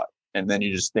second thought, and then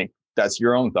you just think that's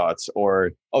your own thoughts,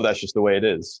 or that's just the way it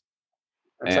is.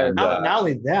 And not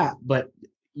only that, but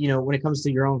when it comes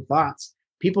to your own thoughts,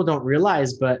 people don't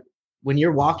realize, but when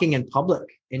you're walking in public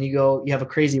and you have a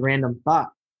crazy random thought,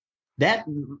 that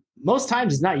most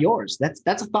times is not yours.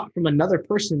 That's a thought from another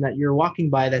person that you're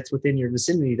walking by, that's within your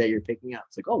vicinity, that you're picking up.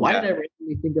 It's like, oh, why did I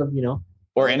randomly think of,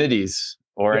 or entities,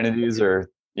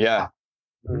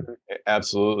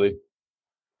 absolutely.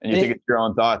 And you think it's your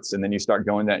own thoughts, and then you start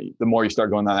going the more you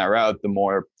start going down that route, the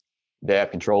more they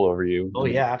have control over you. Oh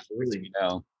yeah, absolutely.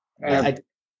 And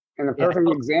a perfect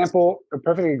example of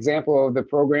the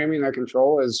programming or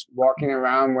control is walking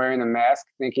around wearing a mask,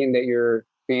 thinking that you're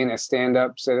being a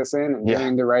stand-up citizen and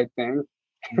doing the right thing.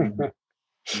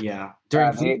 Yeah.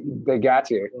 During they got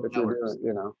you if you're doing,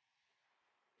 you know.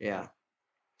 Yeah.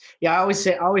 Yeah, I always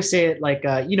say it like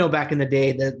back in the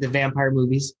day, the vampire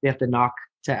movies, they have to knock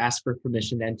to ask for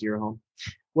permission to enter your home.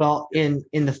 Well, in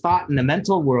the thought and the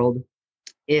mental world,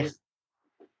 if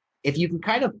you can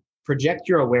kind of project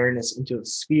your awareness into a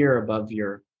sphere above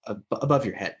your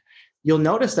head, you'll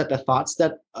notice that the thoughts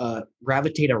that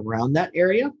gravitate around that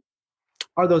area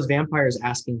are those vampires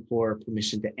asking for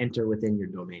permission to enter within your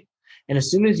domain. And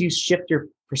as soon as you shift your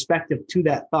perspective to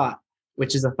that thought,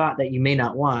 which is a thought that you may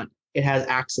not want, it has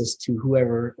access to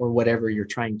whoever or whatever you're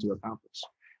trying to accomplish.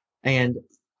 And,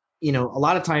 a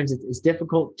lot of times it's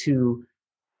difficult to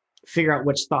figure out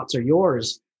which thoughts are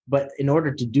yours. But in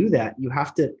order to do that, you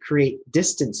have to create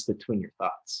distance between your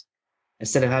thoughts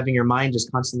instead of having your mind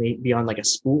just constantly be on like a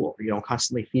spool,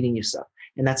 constantly feeding you stuff.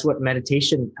 And that's what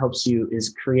meditation helps you,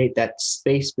 is create that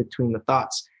space between the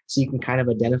thoughts. So you can kind of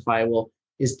identify, well,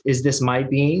 is this my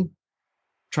being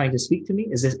trying to speak to me?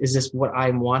 Is this what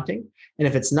I'm wanting? And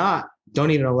if it's not,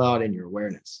 don't even allow it in your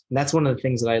awareness. And that's one of the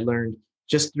things that I learned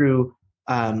just through,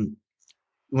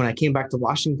 when I came back to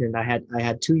Washington. I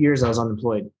had 2 years I was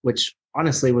unemployed, which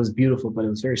honestly was beautiful, but it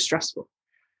was very stressful.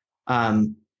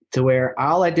 To where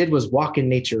all I did was walk in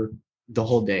nature the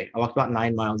whole day. I walked about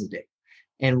 9 miles a day.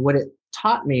 And what it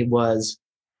taught me was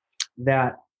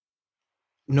that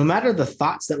no matter the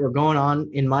thoughts that were going on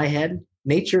in my head,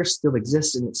 nature still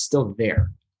exists and it's still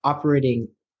there, operating,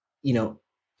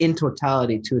 in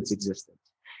totality to its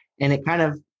existence. And it kind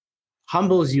of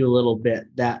humbles you a little bit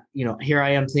that, here I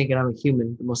am thinking I'm a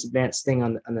human, the most advanced thing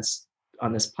on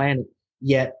this planet,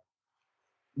 yet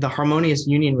the harmonious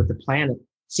union with the planet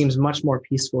seems much more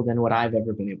peaceful than what I've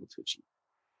ever been able to achieve.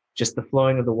 Just the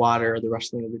flowing of the water, the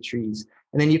rustling of the trees.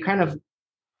 And then you kind of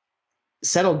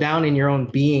settle down in your own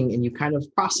being and you kind of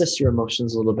process your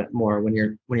emotions a little bit more when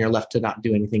you're left to not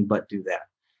do anything but do that.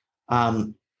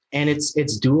 And it's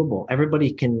doable.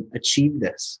 Everybody can achieve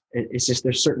this. It's just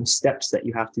there's certain steps that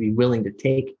you have to be willing to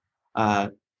take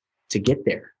to get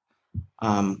there,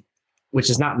 which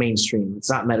is not mainstream. It's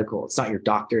not medical. It's not your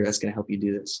doctor that's going to help you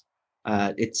do this.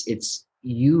 It's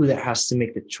you that has to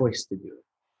make the choice to do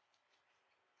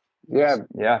it.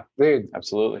 Yeah, dude,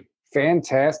 absolutely.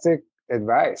 Fantastic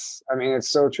advice. I mean, it's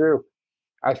so true.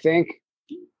 I think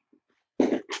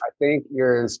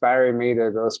you're inspiring me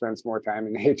to go spend some more time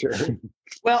in nature.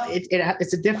 Well,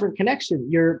 it's a different connection.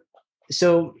 It's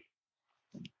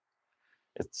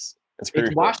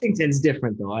pretty Washington's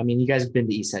different though. I mean, you guys have been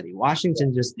to ECETI.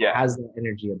 Washington just has that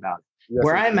energy about it. Yes,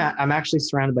 where I'm at, I'm actually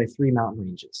surrounded by 3 mountain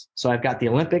ranges. So I've got the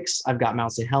Olympics, I've got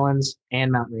Mount St. Helens,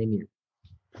 and Mount Rainier,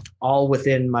 all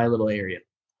within my little area.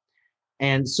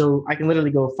 And so I can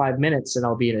literally go 5 minutes and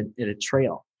I'll be in a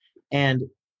trail. And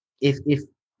if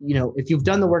you've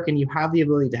done the work and you have the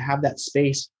ability to have that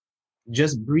space,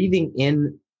 just breathing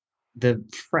in the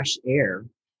fresh air,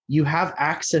 you have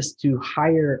access to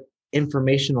higher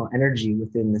informational energy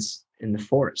in the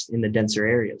forest, in the denser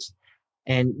areas.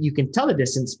 And you can tell the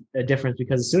difference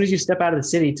because as soon as you step out of the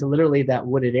city to literally that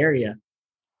wooded area,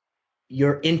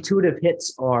 your intuitive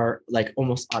hits are like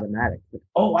almost automatic. Like,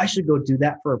 oh, I should go do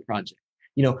that for a project.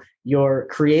 Your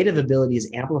creative ability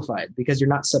is amplified because you're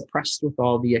not suppressed with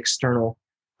all the external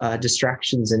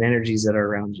distractions and energies that are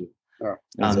around you. Oh,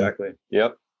 exactly.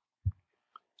 Yep.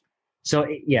 So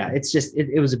it's just,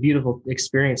 it was a beautiful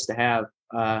experience to have.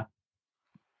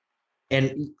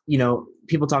 And,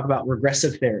 people talk about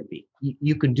regressive therapy.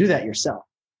 You can do that yourself.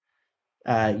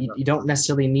 You don't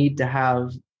necessarily need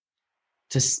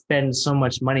to spend so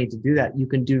much money to do that. You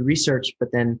can do research,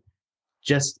 but then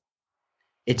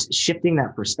it's shifting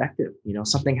that perspective.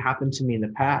 Something happened to me in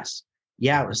the past.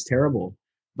 Yeah, it was terrible,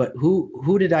 but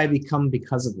who did I become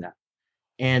because of that?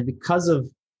 And because of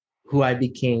who I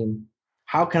became,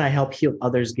 how can I help heal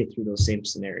others get through those same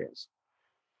scenarios?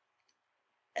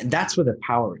 And that's where the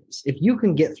power is. If you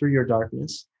can get through your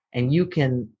darkness and you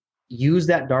can use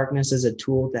that darkness as a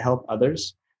tool to help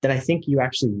others, then I think you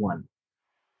actually won.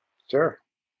 Sure.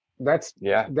 That's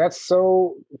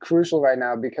so crucial right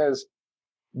now, because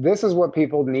this is what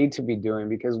people need to be doing,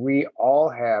 because we all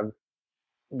have,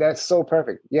 that's so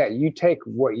perfect. Yeah, you take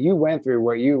what you went through,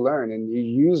 what you learned, and you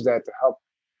use that to help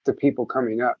the people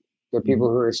coming up, the people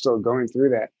who are still going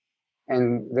through that.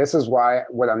 And this is why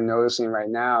what I'm noticing right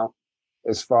now,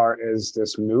 as far as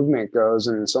this movement goes,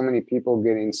 and so many people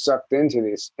getting sucked into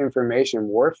this information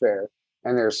warfare,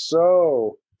 and they are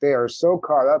so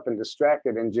caught up and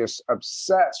distracted and just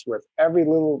obsessed with every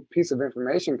little piece of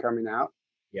information coming out,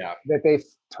 that they've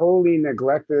totally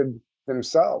neglected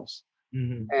themselves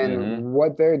and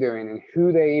what they're doing and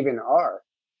who they even are.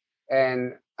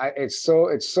 And it's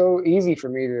so easy for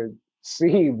me to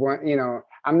see what,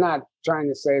 I'm not trying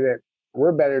to say that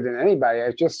we're better than anybody.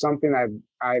 It's just something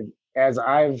as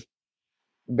I've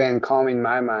been calming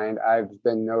my mind, I've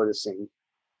been noticing,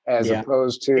 as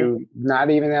opposed to not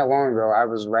even that long ago, I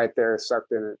was right there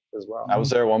sucked in it as well. I was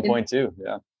there at one point too.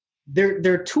 Yeah.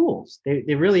 They're tools.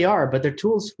 They really are, but they're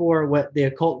tools for what the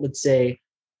occult would say,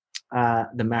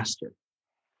 the master.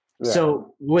 Yeah.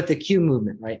 So with the Q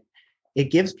movement, right? It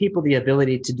gives people the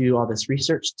ability to do all this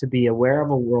research, to be aware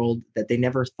of a world that they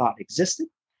never thought existed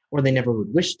or they never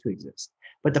would wish to exist.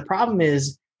 But the problem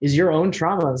is your own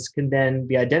traumas can then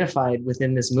be identified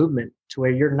within this movement to where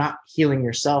you're not healing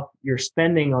yourself. You're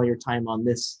spending all your time on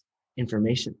this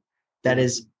information that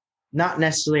is not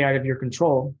necessarily out of your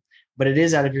control, but it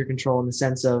is out of your control in the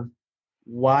sense of,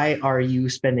 why are you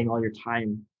spending all your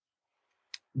time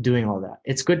doing all that?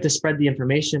 It's good to spread the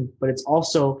information, but it's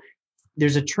also,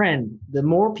 there's a trend. The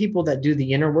more people that do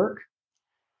the inner work,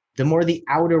 the more the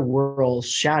outer world's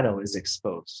shadow is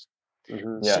exposed.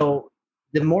 Mm-hmm. Yeah. So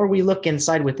the more we look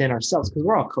inside within ourselves, because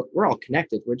we're all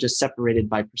connected, we're just separated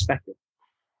by perspective.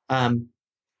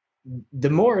 The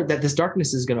more that this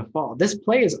darkness is going to fall. This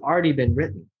play has already been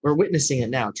written. We're witnessing it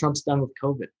now. Trump's done with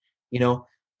COVID.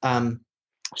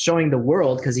 Showing the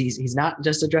world, because he's not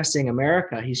just addressing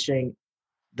America. He's saying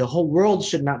the whole world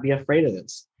should not be afraid of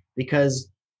this, because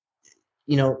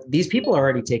these people are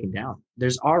already taken down.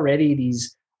 There's already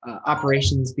these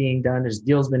operations being done. There's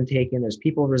deals been taken. There's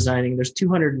people resigning. There's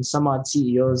 200 and some odd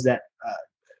CEOs that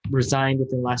resigned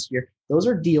within the last year. Those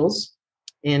are deals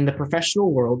in the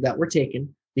professional world that were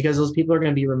taken because those people are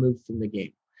going to be removed from the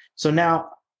game. So now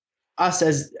us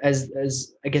as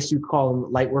I guess you call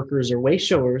them light workers or way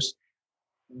showers,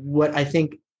 what I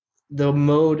think the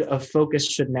mode of focus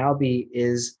should now be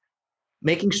is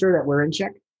making sure that we're in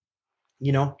check.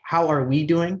 How are we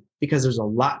doing? Because there's a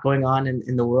lot going on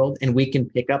in the world, and we can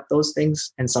pick up those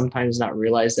things and sometimes not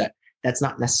realize that that's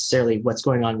not necessarily what's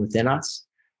going on within us,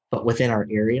 but within our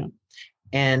area.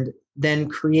 And then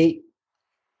create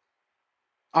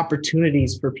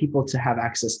opportunities for people to have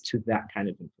access to that kind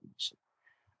of information.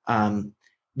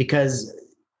 Because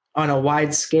on a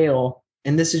wide scale,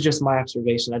 and this is just my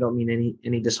observation, I don't mean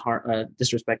any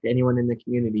disrespect to anyone in the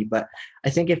community, but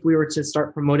I think if we were to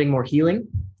start promoting more healing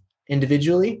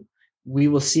individually, we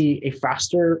will see a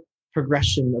faster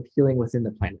progression of healing within the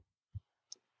planet.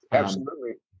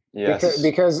 Absolutely. Yes.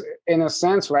 Because in a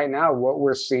sense, right now, what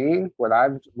we're seeing, what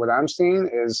I'm seeing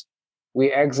is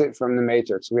we exit from the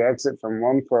matrix. We exit from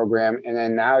one program, and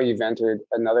then now you've entered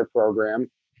another program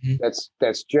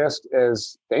that's just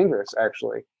as dangerous,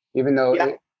 actually. Even though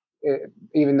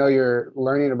even though you're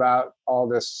learning about all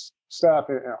this stuff,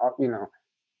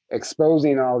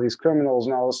 exposing all these criminals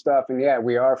and all this stuff, and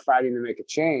we are fighting to make a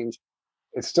change,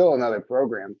 it's still another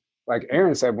program. Like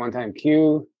Aaron said one time,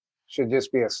 Q should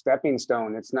just be a stepping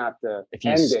stone. It's not the if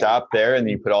you stop there and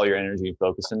then you put all your energy and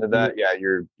focus into that,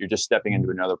 you're just stepping into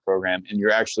another program, and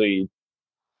you're actually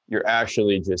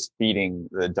just feeding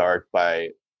the dark by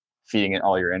feeding it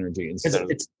all your energy instead of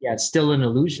it's still an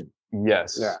illusion.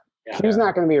 Yes. Yeah. Q's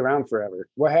not going to be around forever.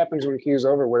 What happens when Q's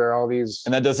over? Where are all these?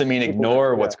 And that doesn't mean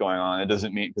ignore what's going on. It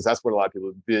doesn't mean, because that's what a lot of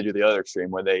people do the other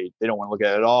extreme, where they don't want to look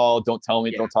at it at all. Don't tell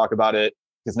me. Don't talk about it,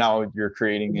 because now you're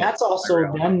creating. That's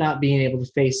also them not being able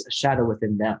to face a shadow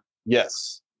within them.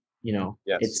 Yes.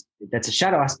 That's a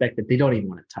shadow aspect that they don't even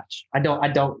want to touch.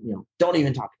 Don't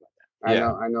even talk about that.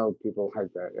 I know people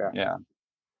like that. Yeah.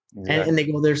 Exactly. And they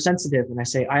go, they're sensitive, and I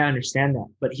say, I understand that,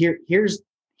 but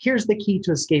here's the key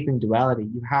to escaping duality.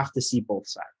 You have to see both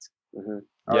sides. Mm-hmm.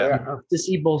 You have to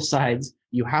see both sides.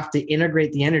 You have to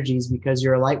integrate the energies, because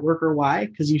you're a light worker. Why?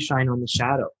 Because you shine on the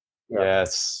shadow.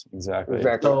 Yes, exactly.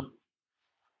 So,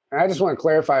 I just want to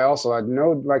clarify also,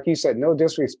 like you said, no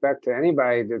disrespect to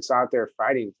anybody that's out there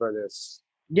fighting for this.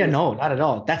 Yeah, no, not at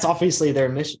all. That's obviously their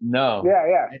mission. No.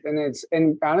 Yeah.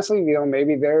 And honestly,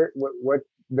 maybe what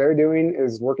they're doing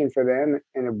is working for them,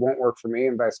 and it won't work for me,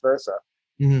 and vice versa.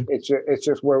 Mm-hmm. It's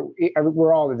just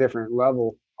we're all at a different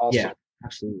level also. Yeah,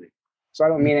 absolutely. So I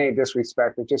don't mean any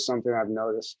disrespect. It's just something I've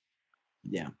noticed.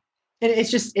 Yeah. And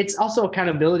it's also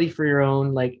accountability for your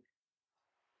own, like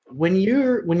when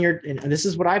you're, and this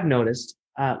is what I've noticed,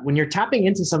 when you're tapping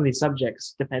into some of these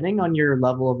subjects, depending on your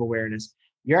level of awareness,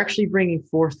 you're actually bringing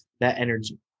forth that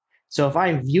energy. So if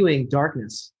I'm viewing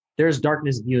darkness, there's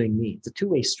darkness viewing me. It's a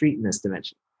two-way street in this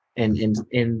dimension, and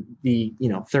in the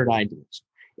third eye dimension.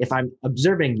 If I'm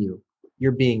observing you,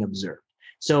 you're being observed.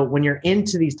 So when you're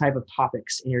into these type of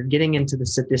topics and you're getting into the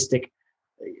sadistic,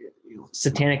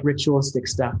 satanic, ritualistic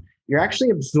stuff, you're actually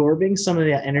absorbing some of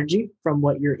that energy from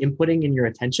what you're inputting in your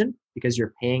attention, because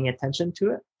you're paying attention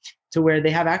to it, to where they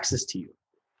have access to you.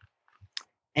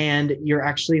 and you're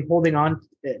actually holding on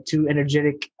to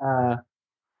energetic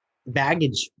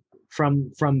baggage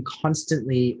from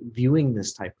constantly viewing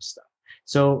this type of stuff.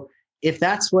 So if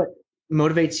that's what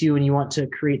motivates you and you want to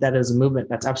create that as a movement,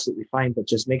 that's absolutely fine. But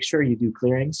just make sure you do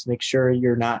clearings. Make sure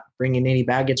you're not bringing any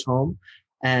baggage home.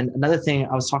 And another thing,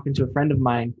 I was talking to a friend of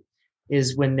mine,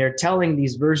 is when they're telling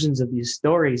these versions of these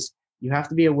stories, you have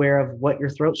to be aware of what your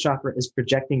throat chakra is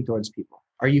projecting towards people.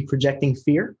 Are you projecting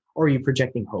fear or are you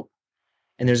projecting hope?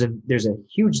 And there's a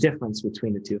huge difference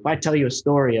between the two. If I tell you a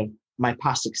story of my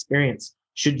past experience,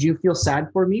 should you feel sad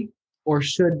for me, or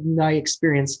should my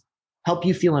experience help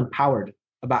you feel empowered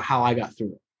about how I got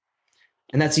through it?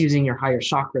 And that's using your higher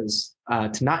chakras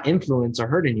to not influence or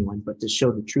hurt anyone, but to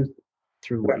show the truth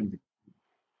through what you do.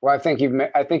 Well, I think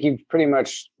you've pretty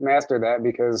much mastered that,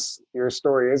 because your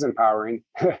story is empowering.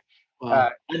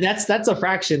 Well, that's a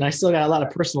fraction. I still got a lot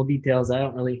of personal details I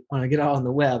don't really want to get out on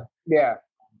the web. Yeah.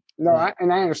 No, I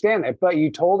understand that, but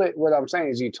you told it. What I'm saying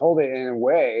is, you told it in a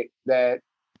way that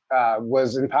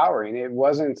was empowering. It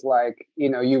wasn't like,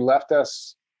 you left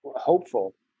us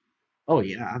hopeful. Oh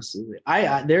yeah, absolutely.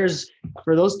 There's,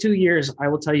 for those 2 years, I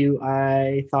will tell you,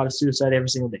 I thought of suicide every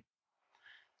single day.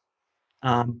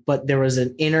 But there was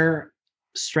an inner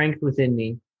strength within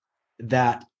me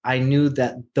that I knew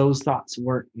that those thoughts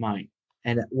weren't mine,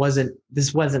 and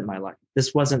this wasn't my life.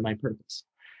 This wasn't my purpose.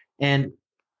 And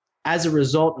as a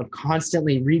result of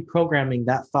constantly reprogramming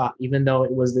that thought, even though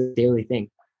it was the daily thing,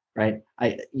 right?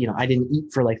 I didn't eat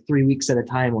for like 3 weeks at a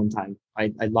time. One time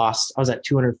I was at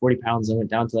 240 pounds. I went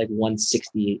down to like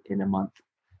 168 in a month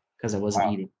because I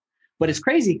wasn't eating. But it's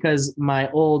crazy because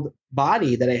my old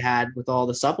body that I had with all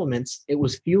the supplements, it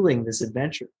was fueling this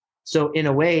adventure. So in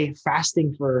a way,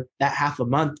 fasting for that half a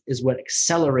month is what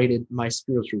accelerated my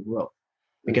spiritual growth,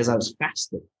 because I was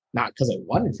fasting, not because I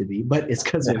wanted to be, but it's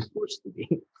because I was forced to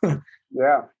be.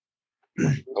 Yeah.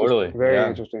 Totally. Very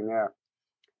interesting. Yeah.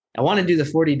 I want to do the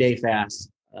 40-day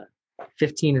fast.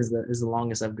 15 is the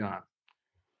longest I've gone.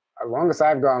 The longest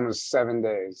I've gone was 7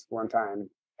 days one time.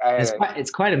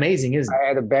 It's quite amazing, isn't it? I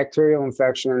had a bacterial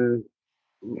infection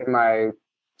in my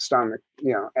stomach,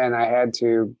 and I had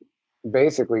to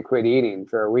basically quit eating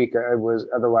for a week.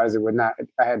 Otherwise it would not.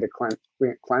 I had to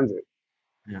cleanse it.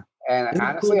 Yeah. And Isn't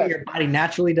honestly, cool your body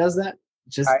naturally does that.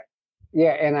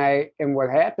 And what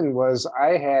happened was,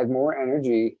 I had more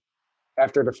energy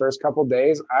after the first couple of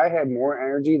days. I had more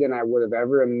energy than I would have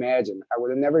ever imagined. I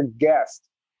would have never guessed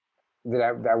that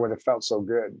I would have felt so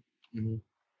good. Mm-hmm.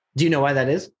 Do you know why that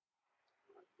is?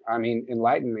 I mean,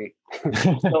 enlighten me.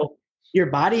 So your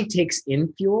body takes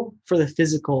in fuel for the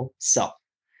physical self.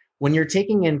 When you're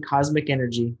taking in cosmic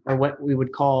energy, or what we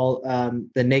would call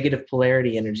the negative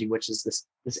polarity energy, which is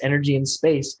this energy in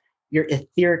space, your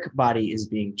etheric body is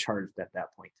being charged at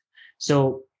that point.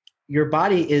 So your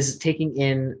body is taking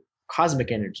in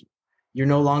cosmic energy. You're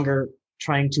no longer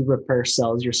trying to repair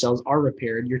cells. Your cells are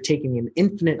repaired. You're taking an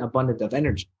infinite abundance of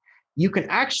energy. You can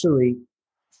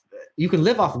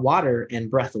live off water and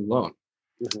breath alone,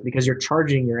 because you're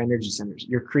charging your energy centers.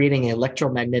 You're creating an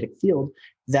electromagnetic field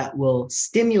that will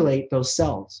stimulate those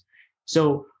cells.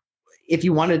 So if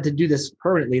you wanted to do this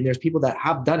permanently, and there's people that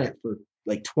have done it for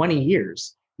like 20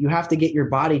 years, you have to get your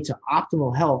body to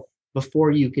optimal health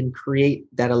before you can create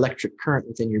that electric current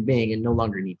within your being and no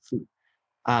longer need food.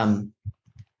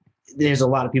 There's a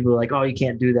lot of people who are like, oh, you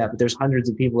can't do that, but there's hundreds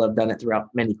of people who have done it throughout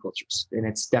many cultures, and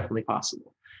it's definitely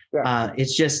possible. Yeah.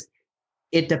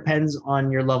 It depends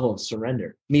on your level of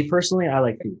surrender. Me personally, I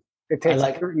like food. It takes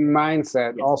a certain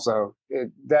mindset. Yes. Also,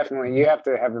 you have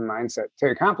to have a mindset to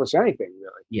accomplish anything,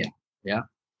 really. Yeah,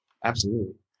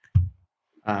 absolutely.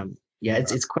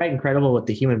 It's quite incredible what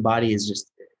the human body is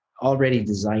just already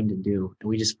designed to do, and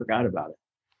we just forgot about it.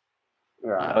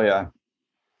 Yeah. Oh yeah.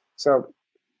 So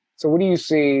what do you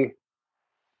see?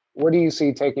 What do you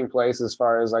see taking place as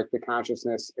far as like the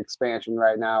consciousness expansion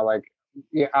right now? Like,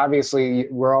 yeah, obviously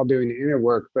we're all doing the inner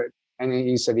work, and then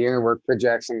you said the inner work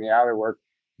projects in the outer work.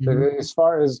 But as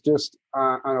far as just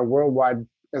as a worldwide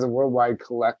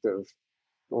collective,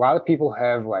 a lot of people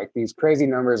have like these crazy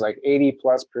numbers, like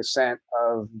 80+%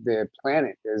 of the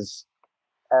planet is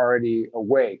already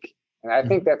awake. And I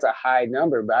think that's a high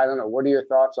number, but I don't know. What are your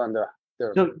thoughts on the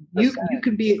so you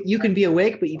can be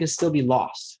awake, but you can still be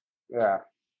lost. Yeah.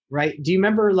 Right. Do you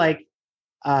remember like,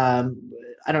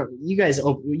 you guys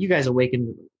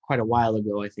awakened quite a while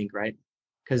ago, I think, right?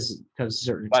 Because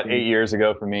certain about 8 years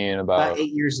ago for me, and about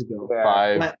 8 years ago.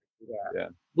 5. Yeah.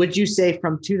 Would you say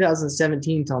from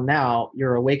 2017 till now,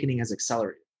 your awakening has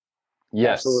accelerated?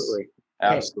 Yes. Absolutely.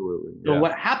 Okay. Absolutely. So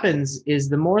what happens is,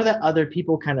 the more that other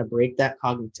people kind of break that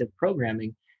cognitive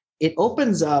programming, it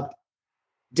opens up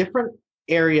different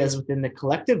areas within the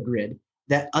collective grid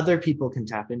that other people can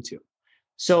tap into.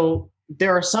 So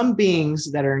there are some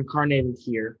beings that are incarnated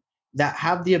here that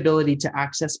have the ability to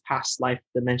access past life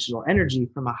dimensional energy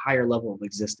from a higher level of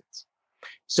existence.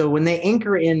 So when they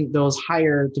anchor in those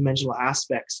higher dimensional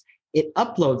aspects, it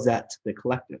uploads that to the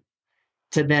collective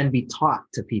to then be taught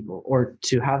to people, or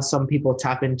to have some people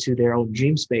tap into their own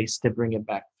dream space to bring it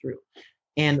back through.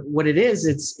 And what it is,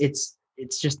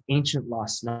 it's just ancient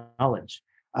lost knowledge.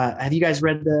 Have you guys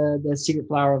read the Secret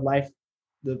Flower of Life,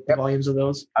 the volumes of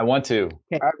those? I want to.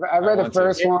 Okay. I read the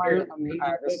first one.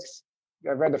 I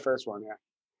I read the first one.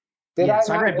 Yeah.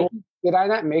 Did I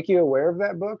not make you aware of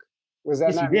that book? Was that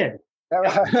yes, not you did.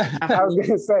 I was going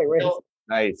to say, wait. So,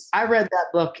 Nice. I read that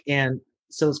book, and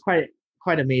so it's quite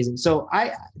amazing. So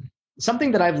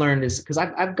something that I've learned is, because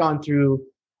I've gone through,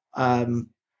 I've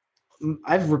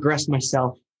regressed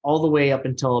myself all the way up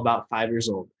until about 5 years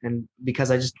old, and because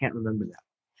I just can't remember that.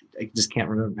 I just can't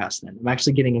remember past then. I'm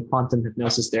actually getting a quantum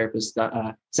hypnosis therapist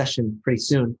session pretty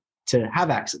soon to have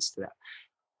access to that.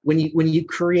 When you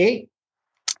create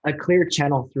a clear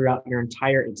channel throughout your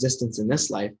entire existence in this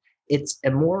life, it's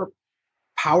a more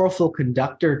powerful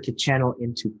conductor to channel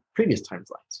into previous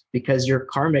timelines, because your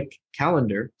karmic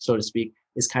calendar, so to speak,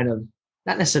 is kind of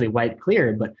not necessarily white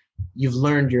clear, but you've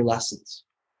learned your lessons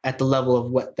at the level of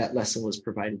what that lesson was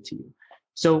provided to you.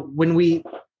 So when we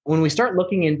start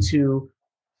looking into,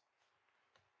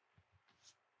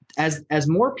 as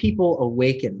more people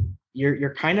awaken,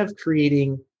 you're kind of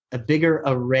creating a bigger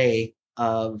array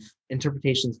of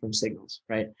interpretations from signals,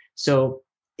 right? So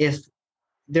if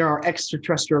there are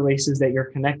extraterrestrial races that you're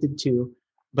connected to,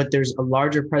 but there's a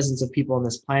larger presence of people on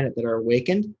this planet that are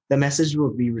awakened, the message will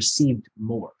be received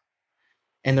more.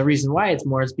 And the reason why it's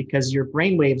more is because your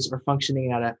brain waves are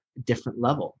functioning at a different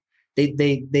level.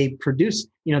 They produce,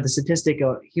 the statistic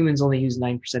of humans only use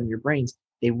 9% of your brains.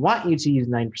 They want you to use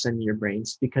 9% of your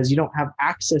brains because you don't have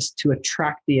access to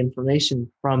attract the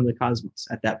information from the cosmos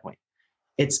at that point.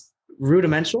 It's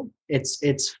rudimental.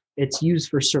 It's used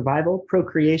for survival,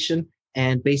 procreation,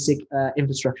 and basic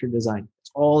infrastructure design.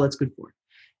 It's all that's good for.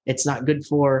 It's not good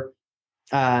for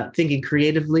thinking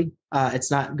creatively.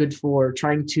 It's not good for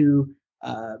trying to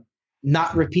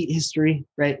not repeat history,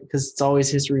 right? Because it's always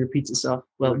history repeats itself.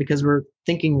 Well, because we're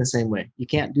thinking the same way. You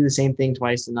can't do the same thing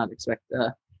twice and not expect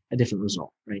a different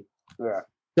result, right? Yeah.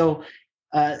 So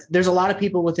there's a lot of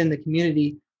people within the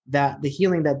community that the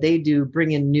healing that they do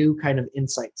bring in new kind of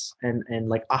insights and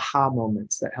like aha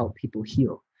moments that help people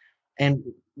heal. And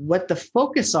what the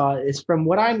focus on is, from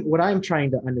what I'm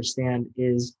trying to understand,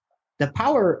 is the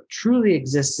power truly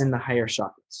exists in the higher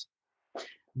chakras.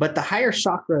 But the higher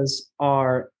chakras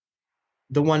are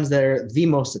the ones that are the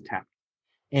most attacked.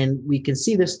 And we can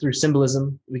see this through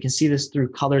symbolism. We can see this through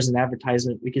colors and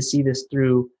advertisement. We can see this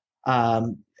through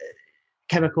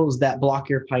chemicals that block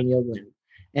your pineal gland.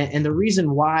 And the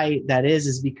reason why that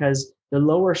is because the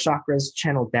lower chakras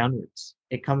channel downwards.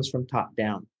 It comes from top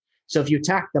down. So if you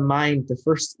attack the mind, the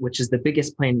first, which is the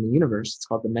biggest plane in the universe, it's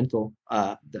called the mental,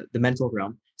 the mental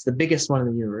realm. It's the biggest one in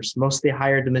the universe. Most of the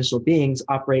higher dimensional beings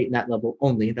operate in that level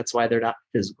only. That's why they're not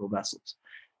physical vessels.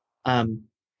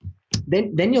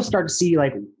 Then you'll start to see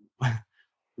like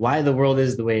why the world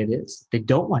is the way it is. They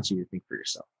don't want you to think for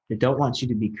yourself. They don't want you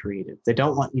to be creative. They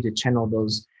don't want you to channel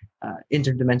those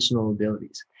interdimensional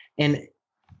abilities. And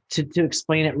to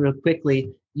explain it real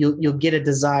quickly, you'll get a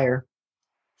desire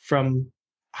from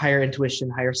higher intuition,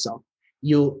 higher self.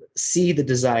 You'll see the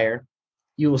desire.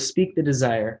 You will speak the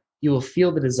desire. You will feel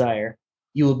the desire.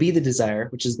 You will be the desire,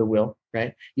 which is the will,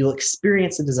 right? You will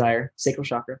experience the desire, sacral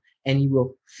chakra, and you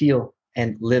will feel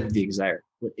and live the desire,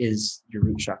 what is your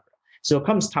root chakra. So it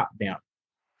comes top down.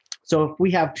 So if we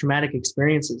have traumatic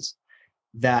experiences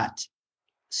that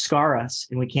scar us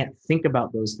and we can't think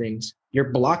about those things,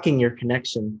 you're blocking your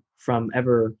connection from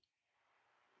ever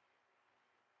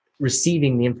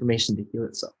receiving the information to heal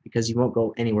itself, because you won't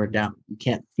go anywhere down. You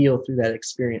can't feel through that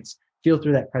experience, feel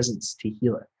through that presence to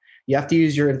heal it. You have to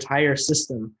use your entire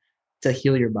system to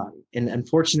heal your body. And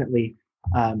unfortunately,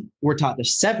 we're taught the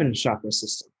 7 chakra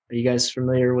system. Are you guys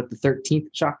familiar with the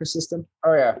 13th chakra system?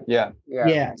 Oh, yeah.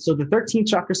 Yeah. So the 13th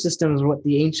chakra system is what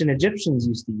the ancient Egyptians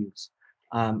used to use.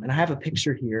 And I have a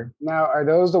picture here. Now, are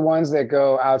those the ones that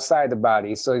go outside the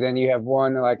body? So then you have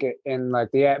one like in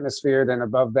like the atmosphere, then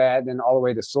above that, then all the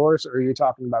way to source, or are you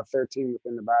talking about 13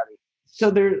 within the body? So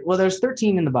there's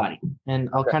 13 in the body, and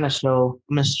I'll kind of show.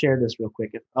 I'm gonna share this real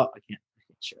quick. I can't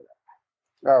share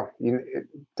that. Oh,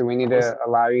 do we need to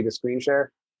allow you to screen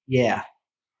share? Yeah.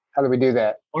 How do we do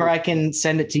that? Or I can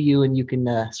send it to you and you can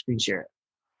screen share it.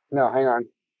 No, hang on.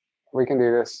 We can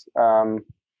do this.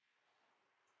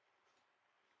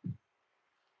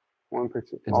 One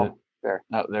person. Is Oh, it? there.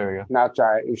 Oh, there we go. Now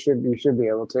try it. You should be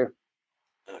able to.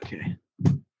 Okay.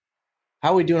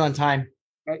 How are we doing on time?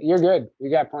 You're good.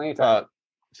 You got plenty of time.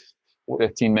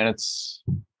 15 minutes,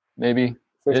 maybe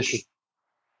 50. ish.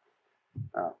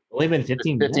 Only been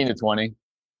 15 minutes? 15 to 20.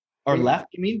 Or left,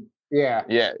 you mean? Yeah.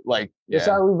 Yeah, like yeah.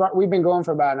 Sorry, we've been going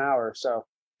for about an hour, so.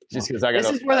 Just because I got.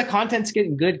 This is where the content's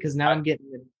getting good because now I'm getting.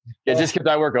 Yeah, just because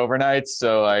I work overnights,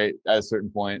 so at a certain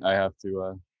point I have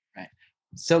to. Right.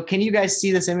 So can you guys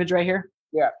see this image right here?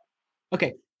 Yeah.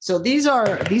 Okay. So these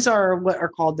are what are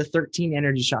called the 13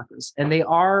 energy chakras, and they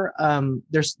are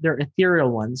they're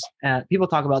ethereal ones. People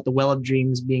talk about the well of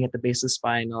dreams being at the base of the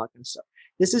spine and all that kind of stuff.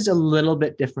 This is a little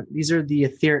bit different. These are the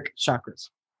etheric chakras,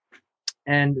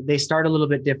 and they start a little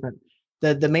bit different.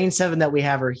 The main 7 that we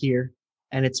have are here,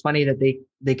 and it's funny that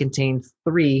they contain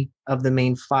 3 of the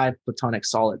main 5 platonic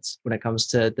solids when it comes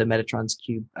to the Metatron's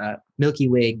cube, Milky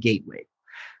Way gateway.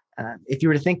 If you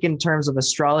were to think in terms of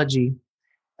astrology,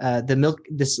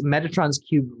 this Metatron's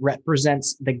cube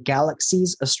represents the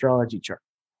galaxy's astrology chart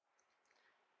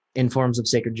in forms of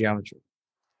sacred geometry.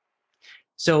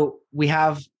 So we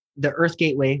have the Earth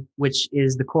gateway, which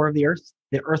is the core of the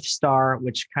Earth star,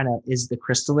 which kind of is the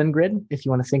crystalline grid, if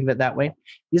you want to think of it that way.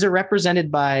 These are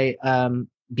represented by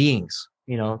beings.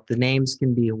 You know, the names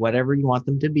can be whatever you want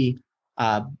them to be,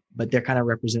 but they're kind of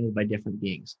represented by different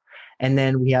beings. And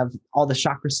then we have all the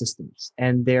chakra systems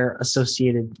and their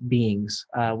associated beings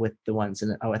with the ones.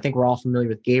 And I think we're all familiar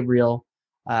with Gabriel,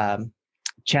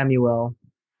 Chamuel,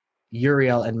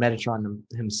 Uriel, and Metatron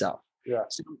himself. Yeah.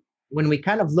 So when we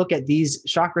kind of look at these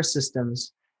chakra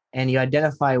systems and you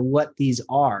identify what these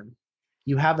are,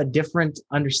 you have a different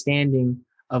understanding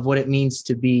of what it means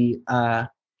to be kind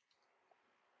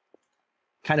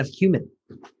of human.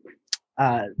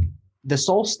 The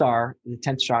soul star, the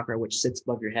 10th chakra, which sits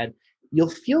above your head, you'll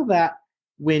feel that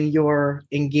when you're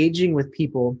engaging with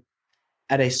people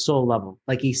at a soul level,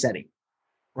 like Isetti,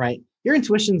 right? Your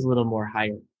intuition's a little more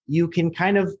higher. You can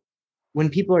kind of, when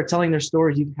people are telling their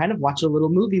stories, you can kind of watch a little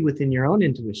movie within your own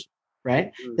intuition, right?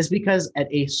 Mm-hmm. It's because at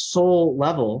a soul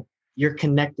level, you're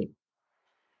connecting.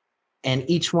 And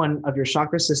each one of your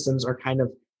chakra systems are kind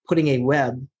of putting a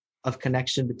web of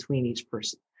connection between each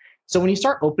person. So when you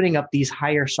start opening up these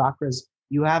higher chakras,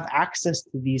 you have access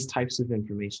to these types of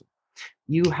information.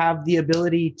 You have the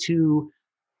ability to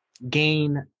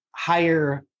gain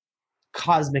higher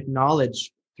cosmic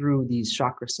knowledge through these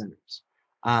chakra centers.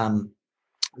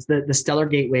 The stellar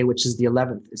gateway, which is the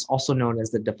 11th, is also known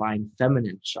as the divine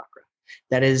feminine chakra.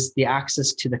 That is the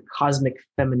access to the cosmic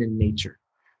feminine nature.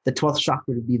 The 12th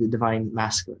chakra would be the divine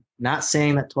masculine. Not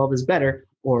saying that 12 is better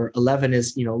or 11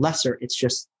 is, lesser. It's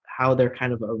just how they're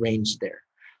kind of arranged there.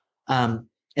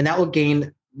 And that will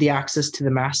gain the access to the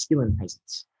masculine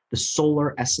presence, the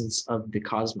solar essence of the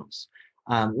cosmos.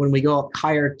 When we go up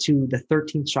higher to the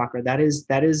 13th chakra, that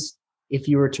is, if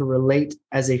you were to relate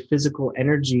as a physical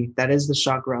energy, that is the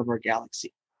chakra of our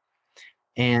galaxy.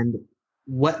 And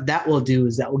what that will do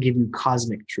is that will give you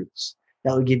cosmic truths.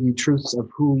 That will give you truths of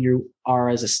who you are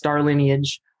as a star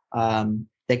lineage.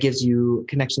 That gives you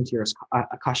connection to your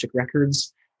Akashic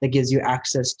records. That gives you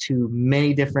access to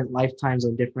many different lifetimes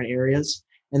on different areas.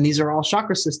 And these are all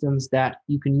chakra systems that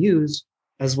you can use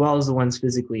as well as the ones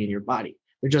physically in your body.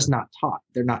 They're just not taught.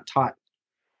 They're not taught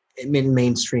in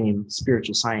mainstream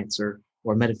spiritual science or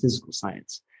metaphysical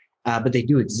science, but they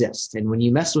do exist. And when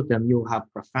you mess with them, you'll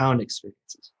have profound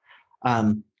experiences.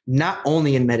 Not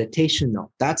only in meditation,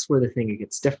 though, that's where the thing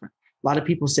gets different. A lot of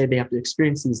people say they have to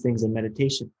experience these things in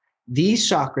meditation. These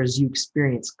chakras you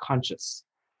experience conscious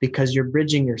because you're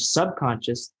bridging your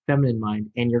subconscious feminine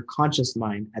mind and your conscious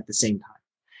mind at the same time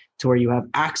to where you have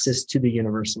access to the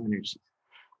universal energies.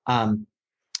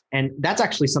 And that's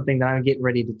actually something that I'm getting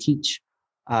ready to teach,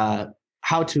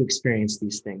 how to experience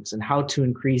these things and how to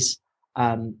increase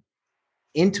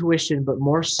intuition, but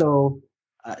more so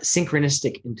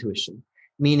synchronistic intuition,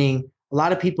 meaning a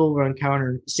lot of people will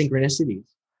encounter synchronicities,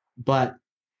 but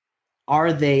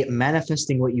are they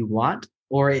manifesting what you want,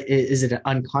 or is it an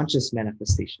unconscious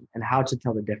manifestation, and how to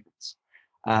tell the difference?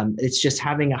 It's just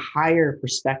having a higher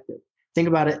perspective. Think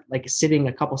about it like sitting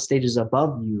a couple stages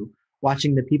above you,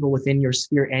 watching the people within your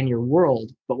sphere and your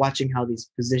world, but watching how these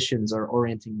positions are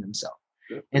orienting themselves.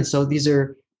 And so these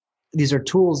are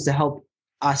tools to help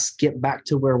us get back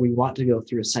to where we want to go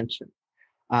through ascension,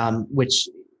 which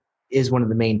is one of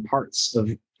the main parts of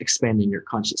expanding your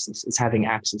consciousness, is having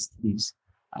access to these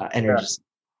energies. Yeah.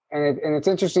 And it's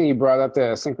interesting you brought up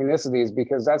the synchronicities,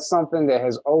 because that's something that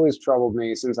has always troubled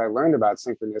me since I learned about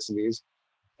synchronicities.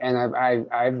 And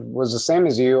I was the same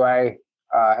as you. I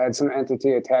had some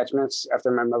entity attachments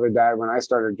after my mother died when I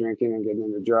started drinking and getting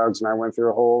into drugs, and I went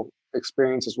through a whole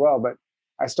experience as well. But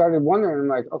I started wondering,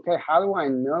 like, okay, how do I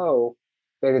know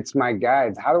that it's my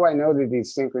guides? How do I know that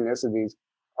these synchronicities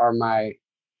are my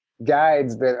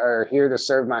guides that are here to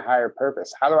serve my higher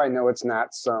purpose? How do I know it's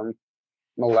not some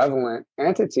malevolent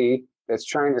entity that's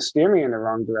trying to steer me in the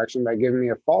wrong direction by giving me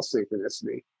a false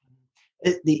synchronicity?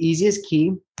 The easiest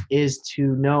key is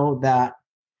to know that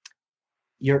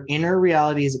your inner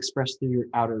reality is expressed through your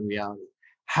outer reality.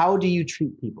 How do you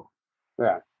treat people?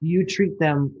 Yeah. You treat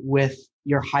them with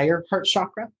your higher heart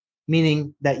chakra,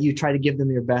 meaning that you try to give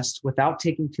them your best without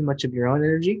taking too much of your own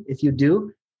energy. If you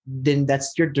do, then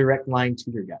that's your direct line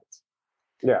to your guides.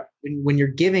 Yeah. When you're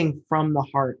giving from the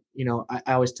heart, I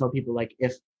always tell people, like,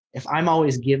 if I'm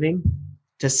always giving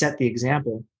to set the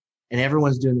example and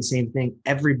everyone's doing the same thing,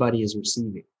 everybody is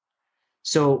receiving.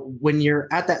 So when you're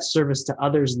at that service to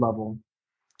others level,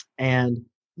 and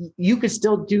you can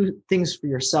still do things for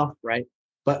yourself, right?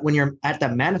 But when you're at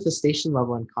that manifestation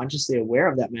level and consciously aware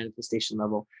of that manifestation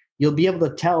level, you'll be able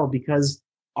to tell, because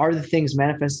are the things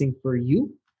manifesting for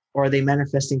you, or are they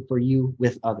manifesting for you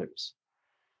with others?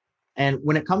 And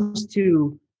when it comes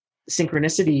to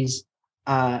synchronicities,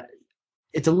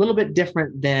 it's a little bit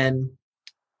different than,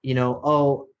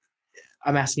 oh,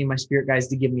 I'm asking my spirit guides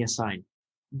to give me a sign.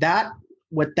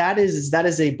 What that is that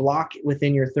is a block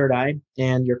within your third eye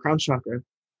and your crown chakra.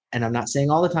 And I'm not saying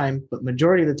all the time, but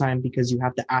majority of the time, because you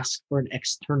have to ask for an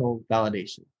external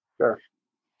validation. Sure.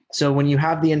 So when you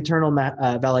have the internal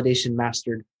validation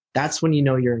mastered, that's when you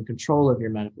know you're in control of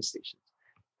your manifestations.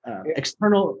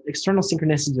 External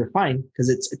synchronicities are fine because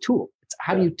it's a tool. It's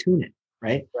how do you tune it,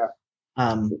 right?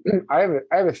 Yeah. I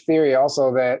have a theory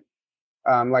also that,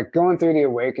 like going through the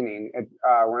awakening,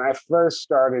 when I first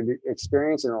started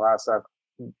experiencing a lot of stuff,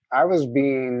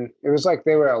 it was like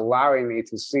they were allowing me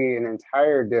to see an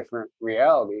entire different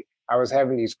reality. I was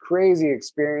having these crazy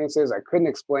experiences I couldn't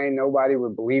explain. Nobody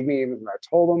would believe me even if I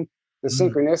told them. The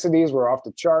synchronicities were off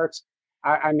the charts.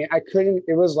 I mean, I couldn't,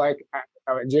 it was like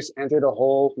I just entered a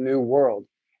whole new world.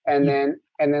 And then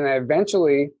I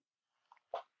eventually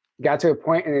got to a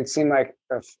point and it seemed like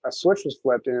a switch was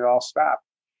flipped and it all stopped.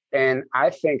 And I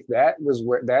think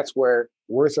that's where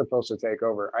we're supposed to take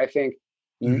over. I think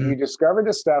you discover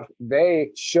the stuff,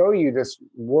 they show you this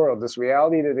world, this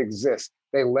reality that exists.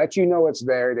 They let you know it's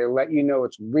there. They let you know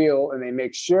it's real, and they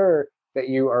make sure that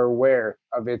you are aware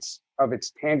of its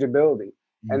tangibility.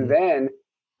 And then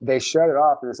they shut it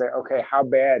off and they say, okay, how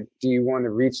bad do you want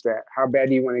to reach that? How bad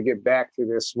do you want to get back to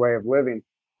this way of living?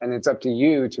 And it's up to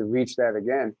you to reach that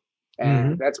again.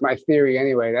 And that's my theory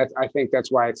anyway. I think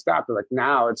that's why it stopped. Like,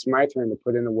 now it's my turn to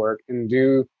put in the work and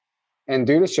do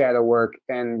the shadow work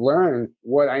and learn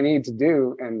what I need to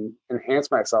do and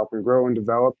enhance myself and grow and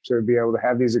develop to be able to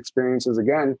have these experiences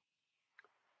again.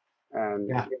 And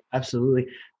yeah, absolutely.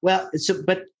 Well,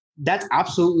 but that's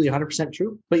absolutely 100%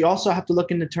 true. But you also have to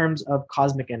look into terms of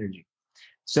cosmic energy.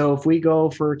 So if we go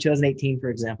for 2018, for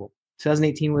example,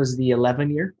 2018 was the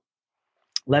 11 year.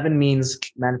 11 means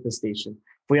manifestation.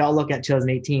 If we all look at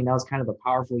 2018, that was kind of a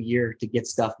powerful year to get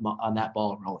stuff on that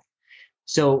ball rolling.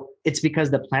 So it's because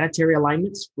the planetary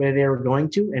alignments, where they're going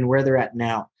to and where they're at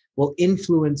now, will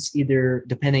influence, either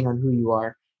depending on who you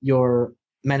are, your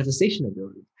manifestation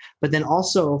ability. But then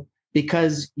also,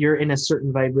 because you're in a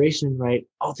certain vibration, right?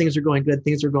 Oh, things are going good.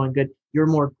 Things are going good. You're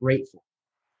more grateful.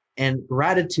 And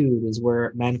gratitude is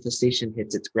where manifestation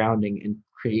hits its grounding and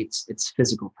creates its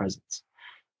physical presence.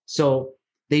 So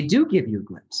they do give you a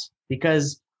glimpse,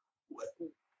 because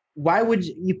why would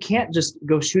you can't just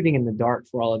go shooting in the dark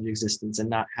for all of your existence and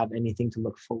not have anything to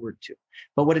look forward to.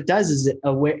 But what it does is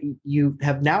you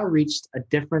have now reached a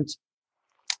different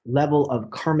level of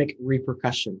karmic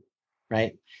repercussion,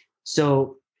 right?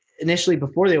 So initially,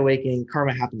 before the awakening,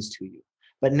 karma happens to you.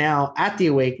 But now at the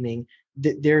awakening,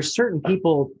 there are certain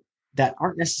people that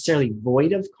aren't necessarily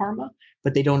void of karma,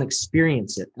 but they don't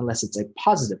experience it unless it's a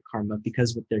positive karma,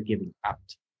 because what they're giving out.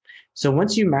 So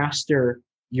once you master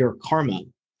your karma,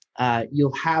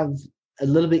 you'll have a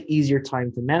little bit easier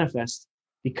time to manifest,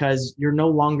 because you're no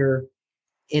longer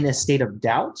in a state of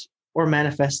doubt or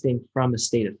manifesting from a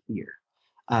state of fear.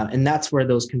 And that's where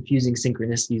those confusing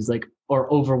synchronicities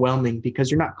are overwhelming, because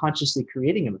you're not consciously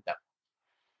creating them.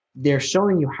 They're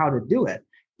showing you how to do it,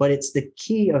 but it's the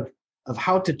key of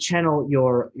how to channel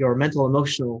your mental,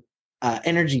 emotional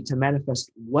energy to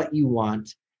manifest what you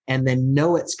want, and then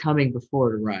know it's coming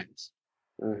before it arrives.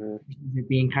 You're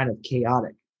being kind of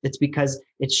chaotic. It's because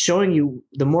it's showing you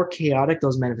the more chaotic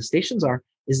those manifestations are,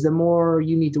 is the more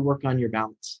you need to work on your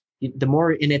balance. The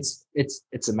more, and it's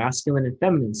a masculine and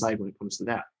feminine side when it comes to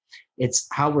that. It's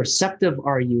how receptive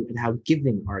are you and how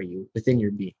giving are you within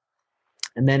your being.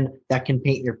 And then that can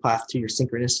paint your path to your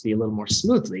synchronicity a little more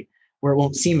smoothly. where it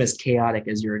won't seem as chaotic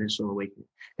as your initial awakening.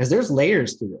 Because there's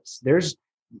layers to this. There's,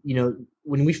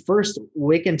 when we first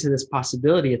awaken to this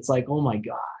possibility, it's like, oh my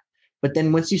God. But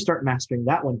then once you start mastering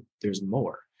that one, there's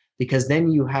more, because then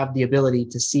you have the ability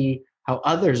to see how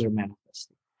others are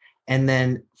manifesting. And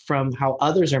then from how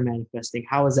others are manifesting,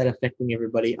 how is that affecting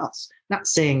everybody else? Not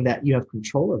saying that you have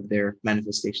control of their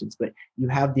manifestations, but you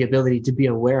have the ability to be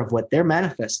aware of what they're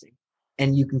manifesting,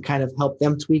 and you can kind of help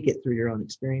them tweak it through your own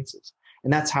experiences.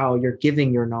 And that's how you're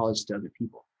giving your knowledge to other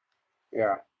people.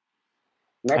 Yeah.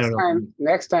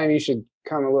 Next time you should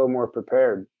come a little more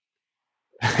prepared.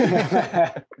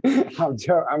 I'm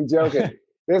joking.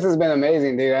 This has been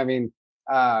amazing, dude. I mean,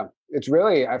 it's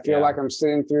really, I feel like I'm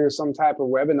sitting through some type of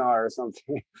webinar or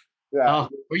something. Oh,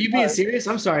 were you being serious?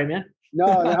 I'm sorry, man.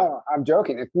 No, I'm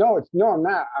joking. No, I'm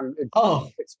not.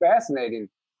 It's fascinating.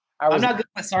 I'm not good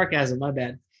at sarcasm. My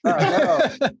bad.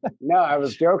 No, I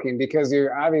was joking, because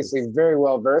you're obviously very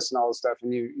well versed in all this stuff,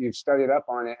 and you've studied up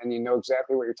on it, and you know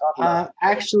exactly what you're talking about.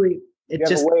 Actually, you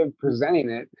have a way of presenting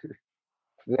it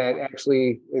that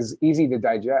actually is easy to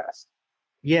digest.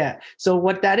 Yeah. So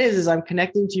what that is I'm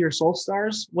connecting to your soul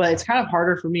stars. Well, it's kind of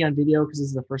harder for me on video because this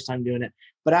is the first time doing it,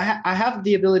 but I have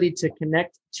the ability to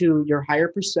connect to your higher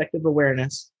perspective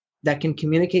awareness that can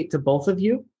communicate to both of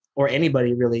you, or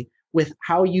anybody really, with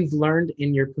how you've learned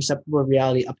in your perceptible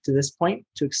reality up to this point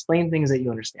to explain things that you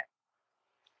understand.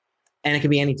 And it can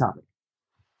be any topic.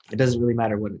 It doesn't really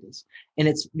matter what it is. And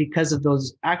it's because of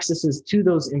those accesses to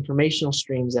those informational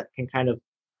streams that can kind of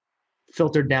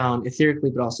filter down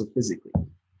etherically, but also physically.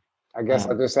 I guess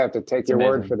I'll just have to take your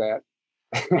word for that.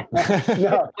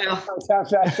 No,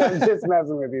 I'm just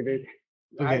messing with you, dude.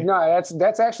 Okay. No,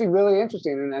 that's actually really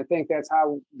interesting, and I think that's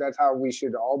how we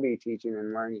should all be teaching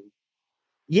and learning.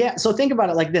 Yeah. So think about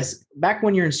it like this. Back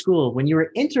when you're in school, when you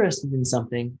were interested in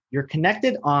something, you're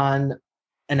connected on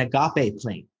an agape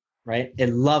plane, right? A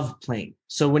love plane.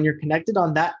 So when you're connected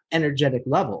on that energetic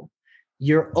level,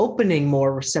 you're opening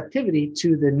more receptivity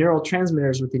to the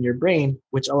neurotransmitters within your brain,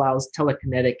 which allows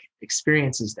telekinetic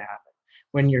experiences to happen.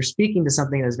 When you're speaking to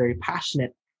something that's very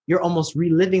passionate, you're almost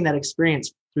reliving that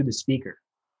experience through the speaker,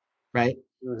 right?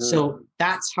 Mm-hmm. So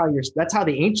that's how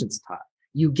the ancients taught.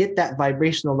 You get that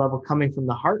vibrational level coming from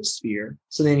the heart sphere.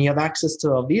 So then you have access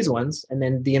to all these ones, and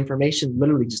then the information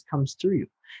literally just comes through you.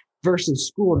 Versus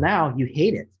school now, you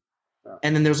hate it.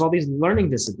 And then there's all these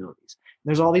learning disabilities.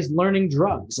 There's all these learning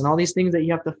drugs and all these things that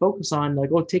you have to focus on,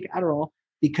 like, oh, take Adderall,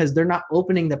 because they're not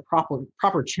opening the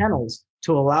proper channels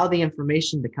to allow the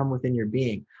information to come within your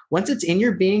being. Once it's in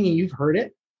your being and you've heard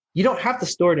it, you don't have to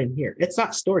store it in here. It's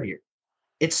not stored here.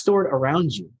 It's stored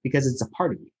around you because it's a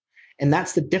part of you. And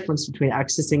that's the difference between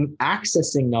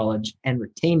accessing knowledge and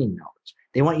retaining knowledge.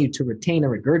 They want you to retain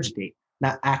and regurgitate,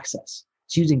 not access.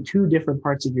 It's using two different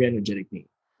parts of your energetic being.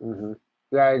 Mm-hmm.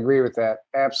 Yeah, I agree with that.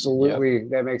 Absolutely. Yep.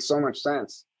 That makes so much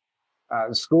sense.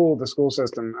 The school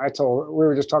system, we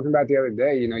were just talking about the other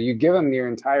day, you give them your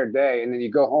entire day, and then you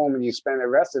go home and you spend the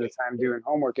rest of the time doing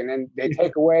homework, and then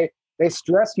they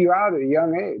stress you out at a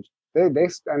young age.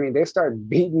 They start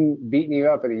beating you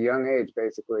up at a young age,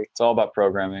 basically. It's all about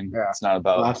programming. Yeah. It's not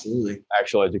about absolutely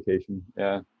actual education.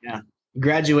 Yeah. Yeah. You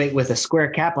graduate with a square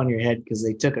cap on your head because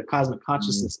they took a cosmic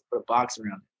consciousness and put a box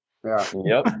around it.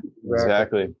 Yeah. Yep.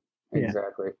 Exactly.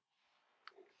 Exactly.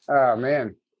 Oh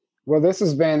man. Well, this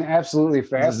has been absolutely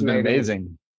fascinating. This has been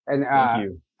amazing. And thank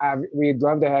you. We'd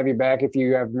love to have you back if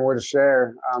you have more to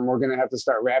share. We're going to have to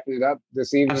start wrapping it up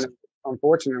this evening,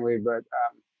 unfortunately. But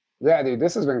yeah, dude,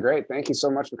 this has been great. Thank you so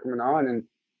much for coming on. And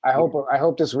I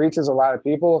hope this reaches a lot of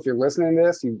people. If you're listening to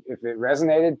this, if it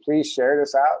resonated, please share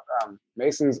this out.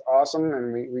 Mason's awesome,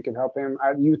 and we can help him.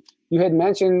 You had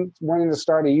mentioned wanting to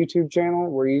start a YouTube channel.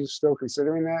 Were you still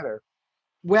considering that, or?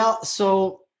 Well,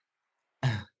 so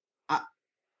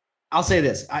I'll say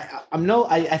this.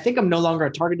 I think I'm no longer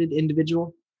a targeted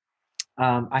individual.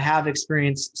 I have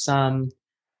experienced some,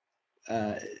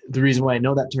 the reason why I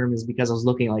know that term is because I was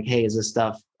looking like, hey, is this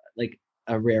stuff like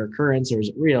a rare occurrence or is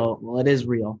it real? Well, it is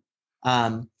real.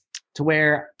 To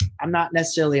where I'm not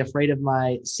necessarily afraid of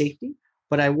my safety,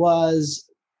 but I was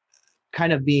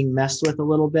kind of being messed with a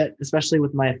little bit, especially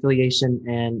with my affiliation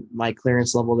and my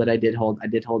clearance level that I did hold. I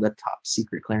did hold a top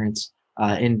secret clearance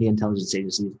in the intelligence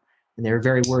agency. And they were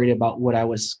very worried about what I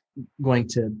was going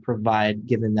to provide,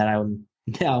 given that I'm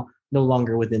now no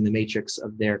longer within the matrix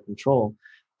of their control.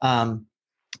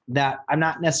 That I'm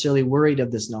not necessarily worried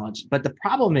of this knowledge. But the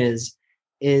problem is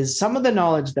some of the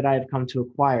knowledge that I've come to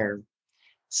acquire,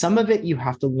 some of it you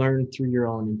have to learn through your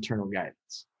own internal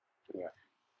guidance. Yeah.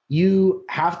 You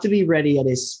have to be ready at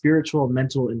a spiritual,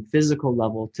 mental, and physical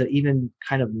level to even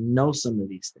kind of know some of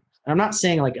these things. And I'm not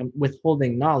saying like I'm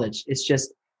withholding knowledge. It's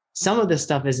just some of this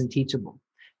stuff isn't teachable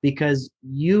because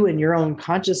you and your own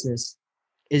consciousness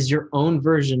is your own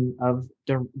version of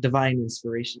divine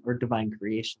inspiration or divine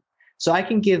creation. So I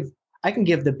can give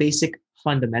the basic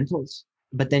fundamentals,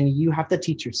 but then you have to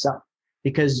teach yourself,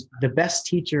 because the best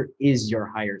teacher is your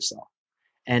higher self.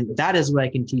 And that is what I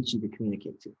can teach you to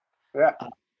communicate to. Yeah.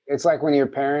 It's like when your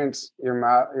parents, your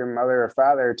mother or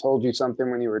father told you something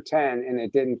when you were 10 and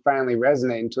it didn't finally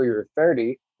resonate until you were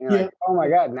 30. And you're like, oh my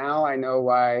God, now I know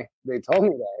why they told me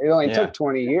that. It only took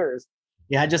 20 years.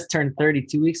 Yeah, I just turned 30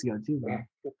 2 weeks ago too, bro.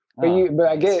 But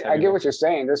I get what you're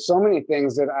saying. There's so many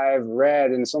things that I've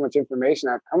read and so much information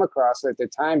I've come across that at the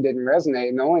time didn't resonate.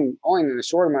 And only in a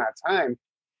short amount of time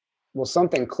will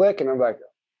something click, and I'm like,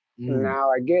 now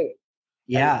I get it.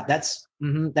 Yeah, that's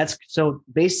so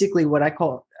basically what I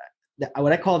call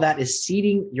that is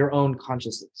seeding your own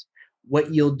consciousness.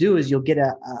 What you'll do is you'll get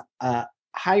a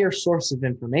higher source of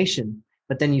information,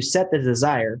 but then you set the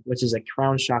desire, which is a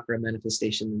crown chakra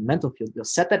manifestation in the mental field. You'll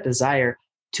set that desire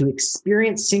to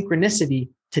experience synchronicity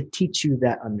to teach you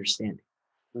that understanding.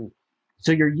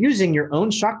 So you're using your own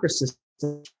chakra system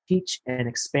to teach and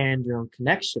expand your own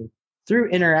connection through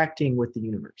interacting with the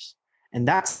universe. And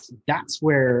that's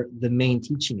where the main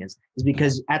teaching is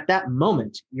because at that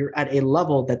moment, you're at a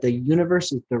level that the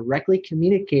universe is directly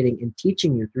communicating and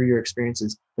teaching you through your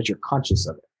experiences, but you're conscious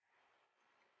of it.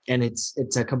 And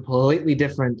it's a completely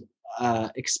different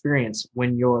experience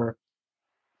when you're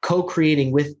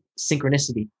co-creating with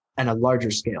synchronicity on a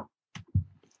larger scale.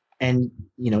 And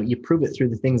you prove it through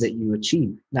the things that you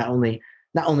achieve, not only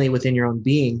within your own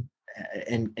being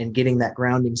and getting that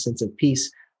grounding sense of peace,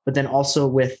 but then also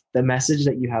with the message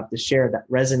that you have to share that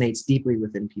resonates deeply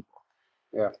within people.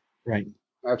 Yeah. Right.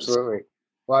 Absolutely.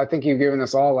 Well, I think you've given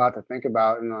us all a lot to think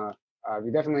about, and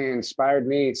you definitely inspired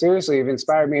me. Seriously, you've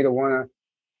inspired me to want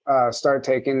to start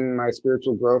taking my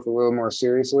spiritual growth a little more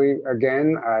seriously.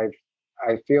 Again,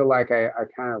 I feel like I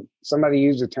kind of, somebody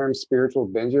used the term spiritual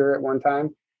binger at one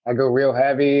time. I go real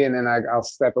heavy and then I'll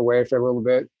step away for a little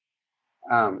bit.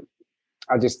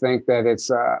 I just think that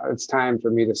it's time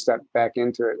for me to step back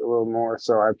into it a little more.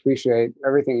 So I appreciate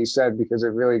everything you said, because it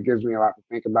really gives me a lot to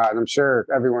think about. And I'm sure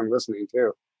everyone listening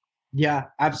too. Yeah,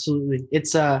 absolutely.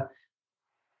 It's I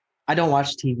don't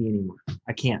watch TV anymore.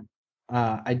 I can't.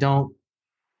 I don't.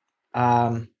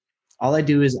 All I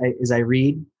do is I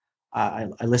read. I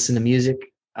listen to music,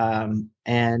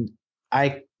 and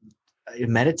I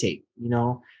meditate.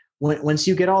 Once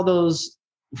you get all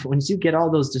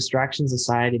those distractions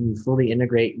aside and you fully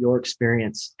integrate your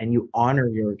experience and you honor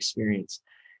your experience,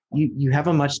 you have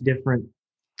a much different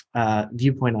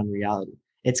viewpoint on reality.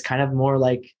 It's kind of more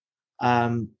like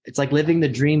it's like living the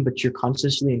dream, but you're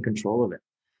consciously in control of it.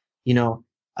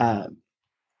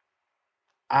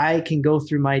 I can go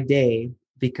through my day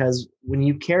because when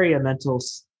you carry a mental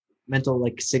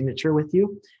like signature with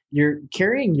you, you're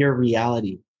carrying your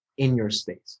reality in your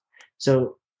space.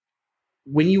 So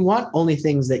when you want only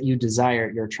things that you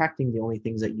desire, you're attracting the only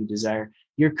things that you desire.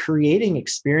 You're creating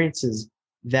experiences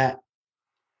that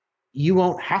you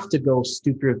won't have to go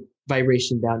stupid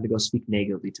vibration down to go speak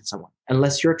negatively to someone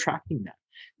unless you're attracting that.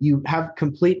 You have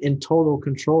complete and total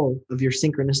control of your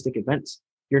synchronistic events.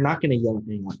 You're not going to yell at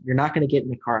anyone. You're not going to get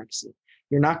in a car accident.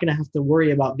 You're not going to have to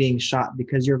worry about being shot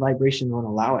because your vibration won't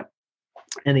allow it.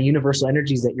 And the universal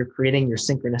energies that you're creating, your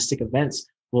synchronistic events,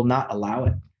 will not allow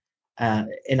it.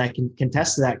 And I can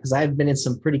contest to that because I've been in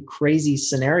some pretty crazy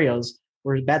scenarios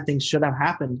where bad things should have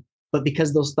happened, but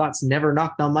because those thoughts never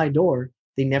knocked on my door,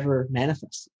 they never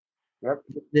manifested. Yep.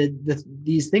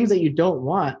 These things that you don't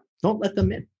want, don't let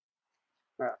them in.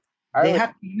 They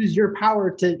have to use your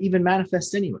power to even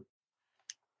manifest anyway.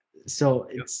 So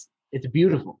it's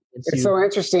beautiful. It's so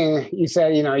interesting. You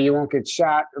said, you won't get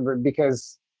shot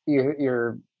because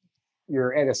you're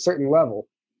at a certain level.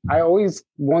 I always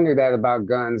wonder that about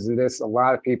guns, and a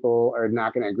lot of people are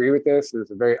not going to agree with this, and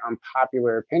it's a very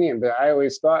unpopular opinion, but I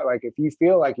always thought, like, if you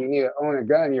feel like you need to own a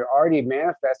gun, you're already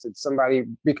manifested somebody.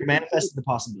 Manifested the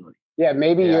possibility. Yeah,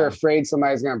 maybe you're afraid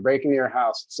somebody's going to break into your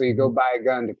house, so you go buy a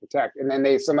gun to protect. And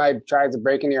then somebody tries to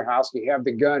break into your house, you have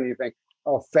the gun, and you think,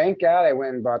 oh, thank God I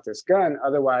went and bought this gun.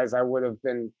 Otherwise, I would have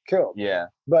been killed. Yeah.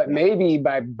 But maybe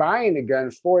by buying the gun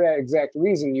for that exact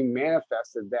reason, you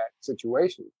manifested that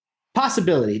situation.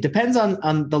 Possibility. Depends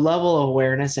on the level of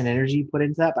awareness and energy you put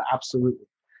into that, but absolutely.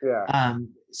 Yeah.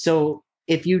 So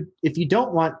if you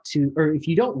don't want to, or if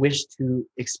you don't wish to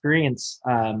experience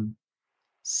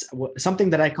something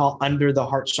that I call under the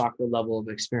heart chakra level of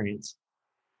experience,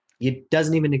 it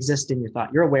doesn't even exist in your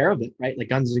thought. You're aware of it, right? Like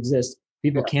guns exist.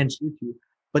 People can shoot you.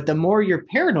 But the more you're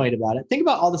paranoid about it, think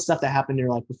about all the stuff that happened in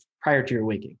your life prior to your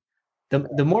waking.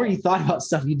 the more you thought about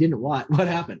stuff you didn't want, what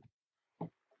happened?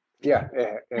 Yeah.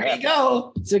 There you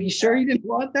go. So you sure you didn't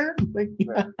want that? Like,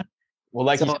 yeah. Well,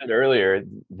 like you said earlier,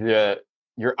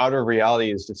 your outer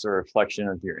reality is just a reflection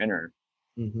of your inner.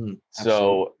 Mm-hmm.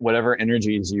 So whatever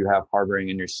energies you have harboring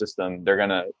in your system,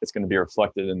 it's gonna be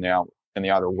reflected in the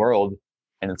outer world,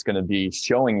 and it's gonna be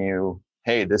showing you,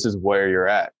 hey, this is where you're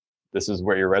at. This is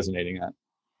where you're resonating at.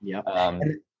 Yeah.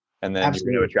 And then you're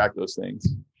going to attract those things.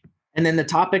 And then the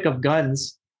topic of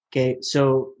guns. Okay,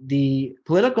 so the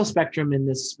political spectrum in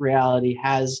this reality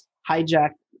has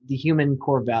hijacked the human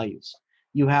core values.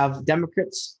 You have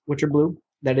Democrats, which are blue,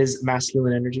 that is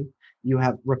masculine energy. You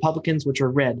have Republicans, which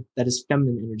are red, that is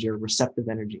feminine energy or receptive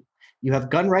energy. You have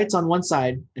gun rights on one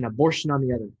side and abortion on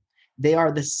the other. They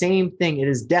are the same thing. It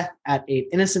is death at an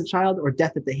innocent child or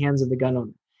death at the hands of the gun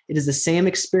owner. It is the same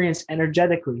experience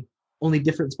energetically, only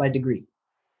difference by degree.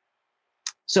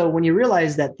 So when you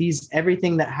realize that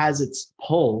everything that has its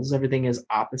poles, everything is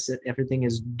opposite, everything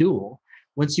is dual.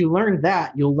 Once you learn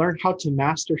that, you'll learn how to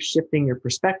master shifting your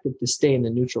perspective to stay in the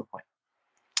neutral point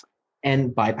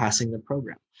and bypassing the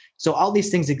program. So all these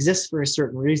things exist for a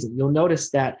certain reason. You'll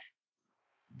notice that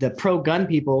the pro-gun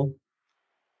people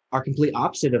are complete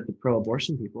opposite of the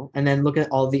pro-abortion people. And then look at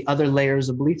all the other layers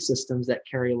of belief systems that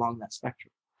carry along that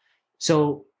spectrum.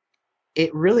 So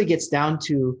it really gets down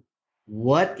to,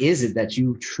 what is it that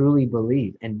you truly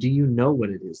believe? And do you know what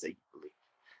it is that you believe?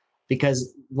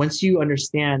 Because once you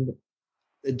understand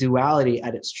the duality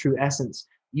at its true essence,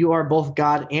 you are both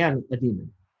God and a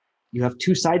demon. You have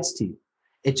two sides to you.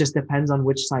 It just depends on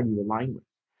which side you align with.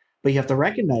 But you have to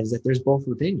recognize that there's both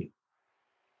within you.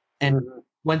 And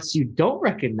once you don't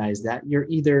recognize that, you're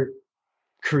either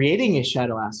creating a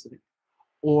shadow aspect,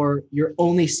 or you're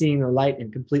only seeing the light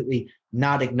and completely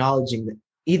not acknowledging that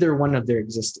either one of their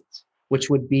existence, which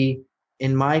would be,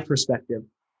 in my perspective,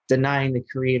 denying the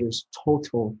creator's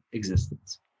total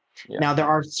existence. Yeah. Now, there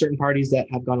are certain parties that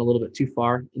have gone a little bit too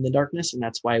far in the darkness, and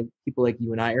that's why people like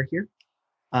you and I are here.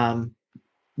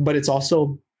 But it's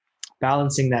also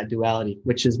balancing that duality,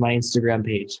 which is my Instagram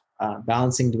page,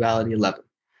 Balancing Duality 11.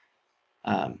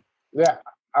 Yeah,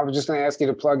 I was just going to ask you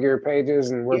to plug your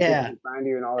pages and where people can find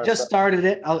you and all that. Just started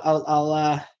it.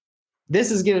 I'll this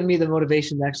has given me the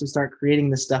motivation to actually start creating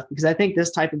this stuff, because I think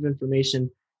this type of information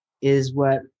is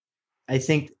what I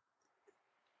think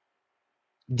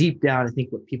deep down, I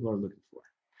think what people are looking for.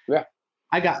 Yeah.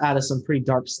 I got out of some pretty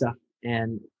dark stuff,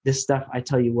 and this stuff, I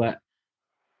tell you what,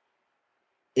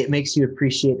 it makes you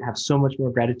appreciate, have so much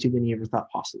more gratitude than you ever thought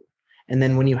possible. And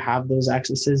then when you have those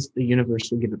accesses, the universe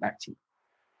will give it back to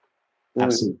you.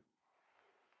 Absolutely.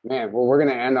 Man, well, we're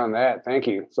going to end on that. Thank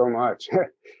you so much.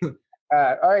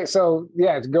 All right. So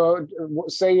go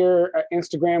say your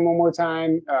Instagram one more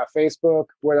time, Facebook,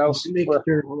 what else?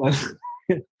 Sure, hold on.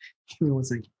 Give me 1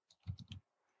 second.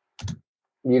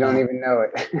 You don't even know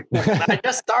it. I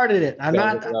just started it. I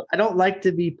don't like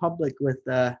to be public with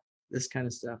this kind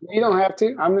of stuff. You don't have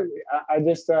to.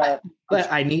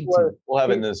 But I need to. We'll have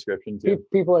it in the description too.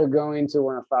 People are going to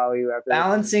want to follow you after.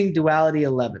 Balancing Duality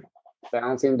 11.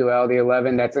 Balancing Duality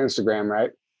 11. That's Instagram,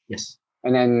 right? Yes.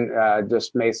 And then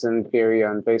just Mason Fiery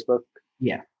on Facebook.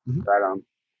 Yeah. Mm-hmm. Right on.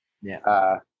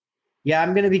 Yeah. Yeah,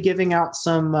 I'm going to be giving out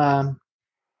some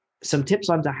tips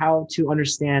on to how to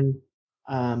understand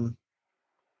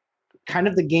kind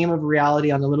of the game of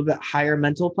reality on a little bit higher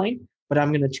mental plane. But I'm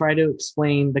going to try to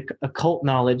explain the occult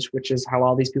knowledge, which is how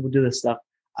all these people do this stuff,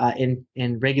 in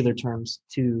regular terms,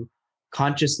 to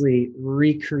consciously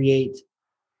recreate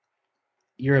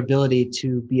your ability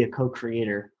to be a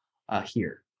co-creator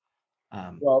here.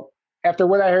 Well, after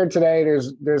what I heard today,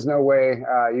 there's no way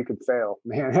you could fail,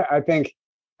 man. I think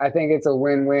it's a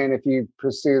win-win if you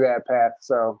pursue that path.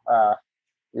 So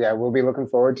we'll be looking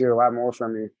forward to a lot more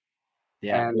from you.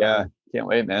 Yeah. And, can't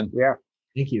wait, man. Yeah.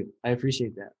 Thank you. I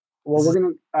appreciate that. Well, we're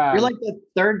gonna. You're like the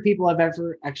third people I've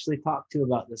ever actually talked to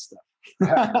about this stuff.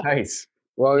 Nice.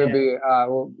 Well, it'll be.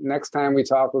 Next time we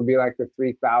talk will be like the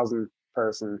 3,000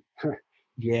 person.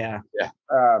 Yeah.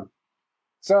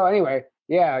 So anyway,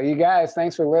 you guys,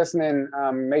 thanks for listening.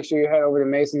 Make sure you head over to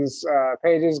Mason's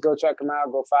pages. Go check him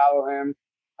out. Go follow him.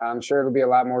 I'm sure there'll be a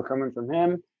lot more coming from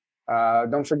him.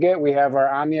 Don't forget, we have our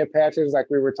Omnia patches like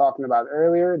we were talking about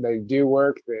earlier. They do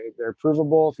work. They're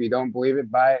provable. If you don't believe it,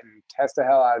 buy it and test the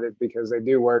hell out of it, because they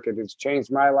do work. It has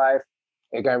changed my life.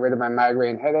 It got rid of my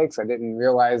migraine headaches. I didn't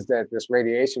realize that this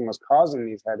radiation was causing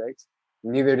these headaches.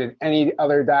 Neither did any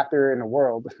other doctor in the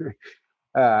world.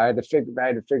 I had to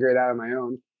figure it out on my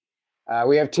own.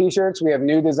 We have t-shirts. We have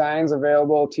new designs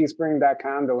available.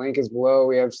 Teespring.com. The link is below.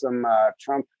 We have some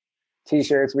Trump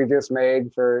t-shirts we just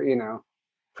made for,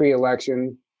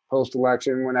 pre-election,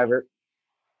 post-election, whenever.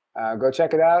 Go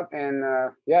check it out. And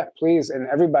yeah, please. And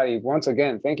everybody, once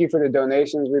again, thank you for the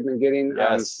donations we've been getting.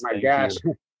 Yes, My thank gosh.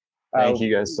 you. Thank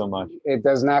you guys so much. It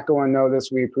does not go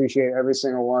unnoticed. We appreciate every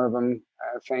single one of them.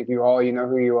 Thank you all. You know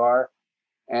who you are.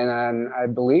 And I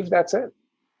believe that's it.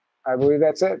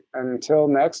 Until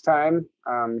next time,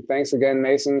 thanks again,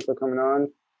 Mason, for coming on.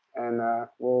 And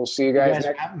we'll see you guys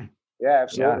next. Yeah,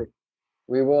 absolutely. Yeah.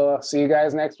 We will see you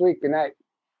guys next week. Good night.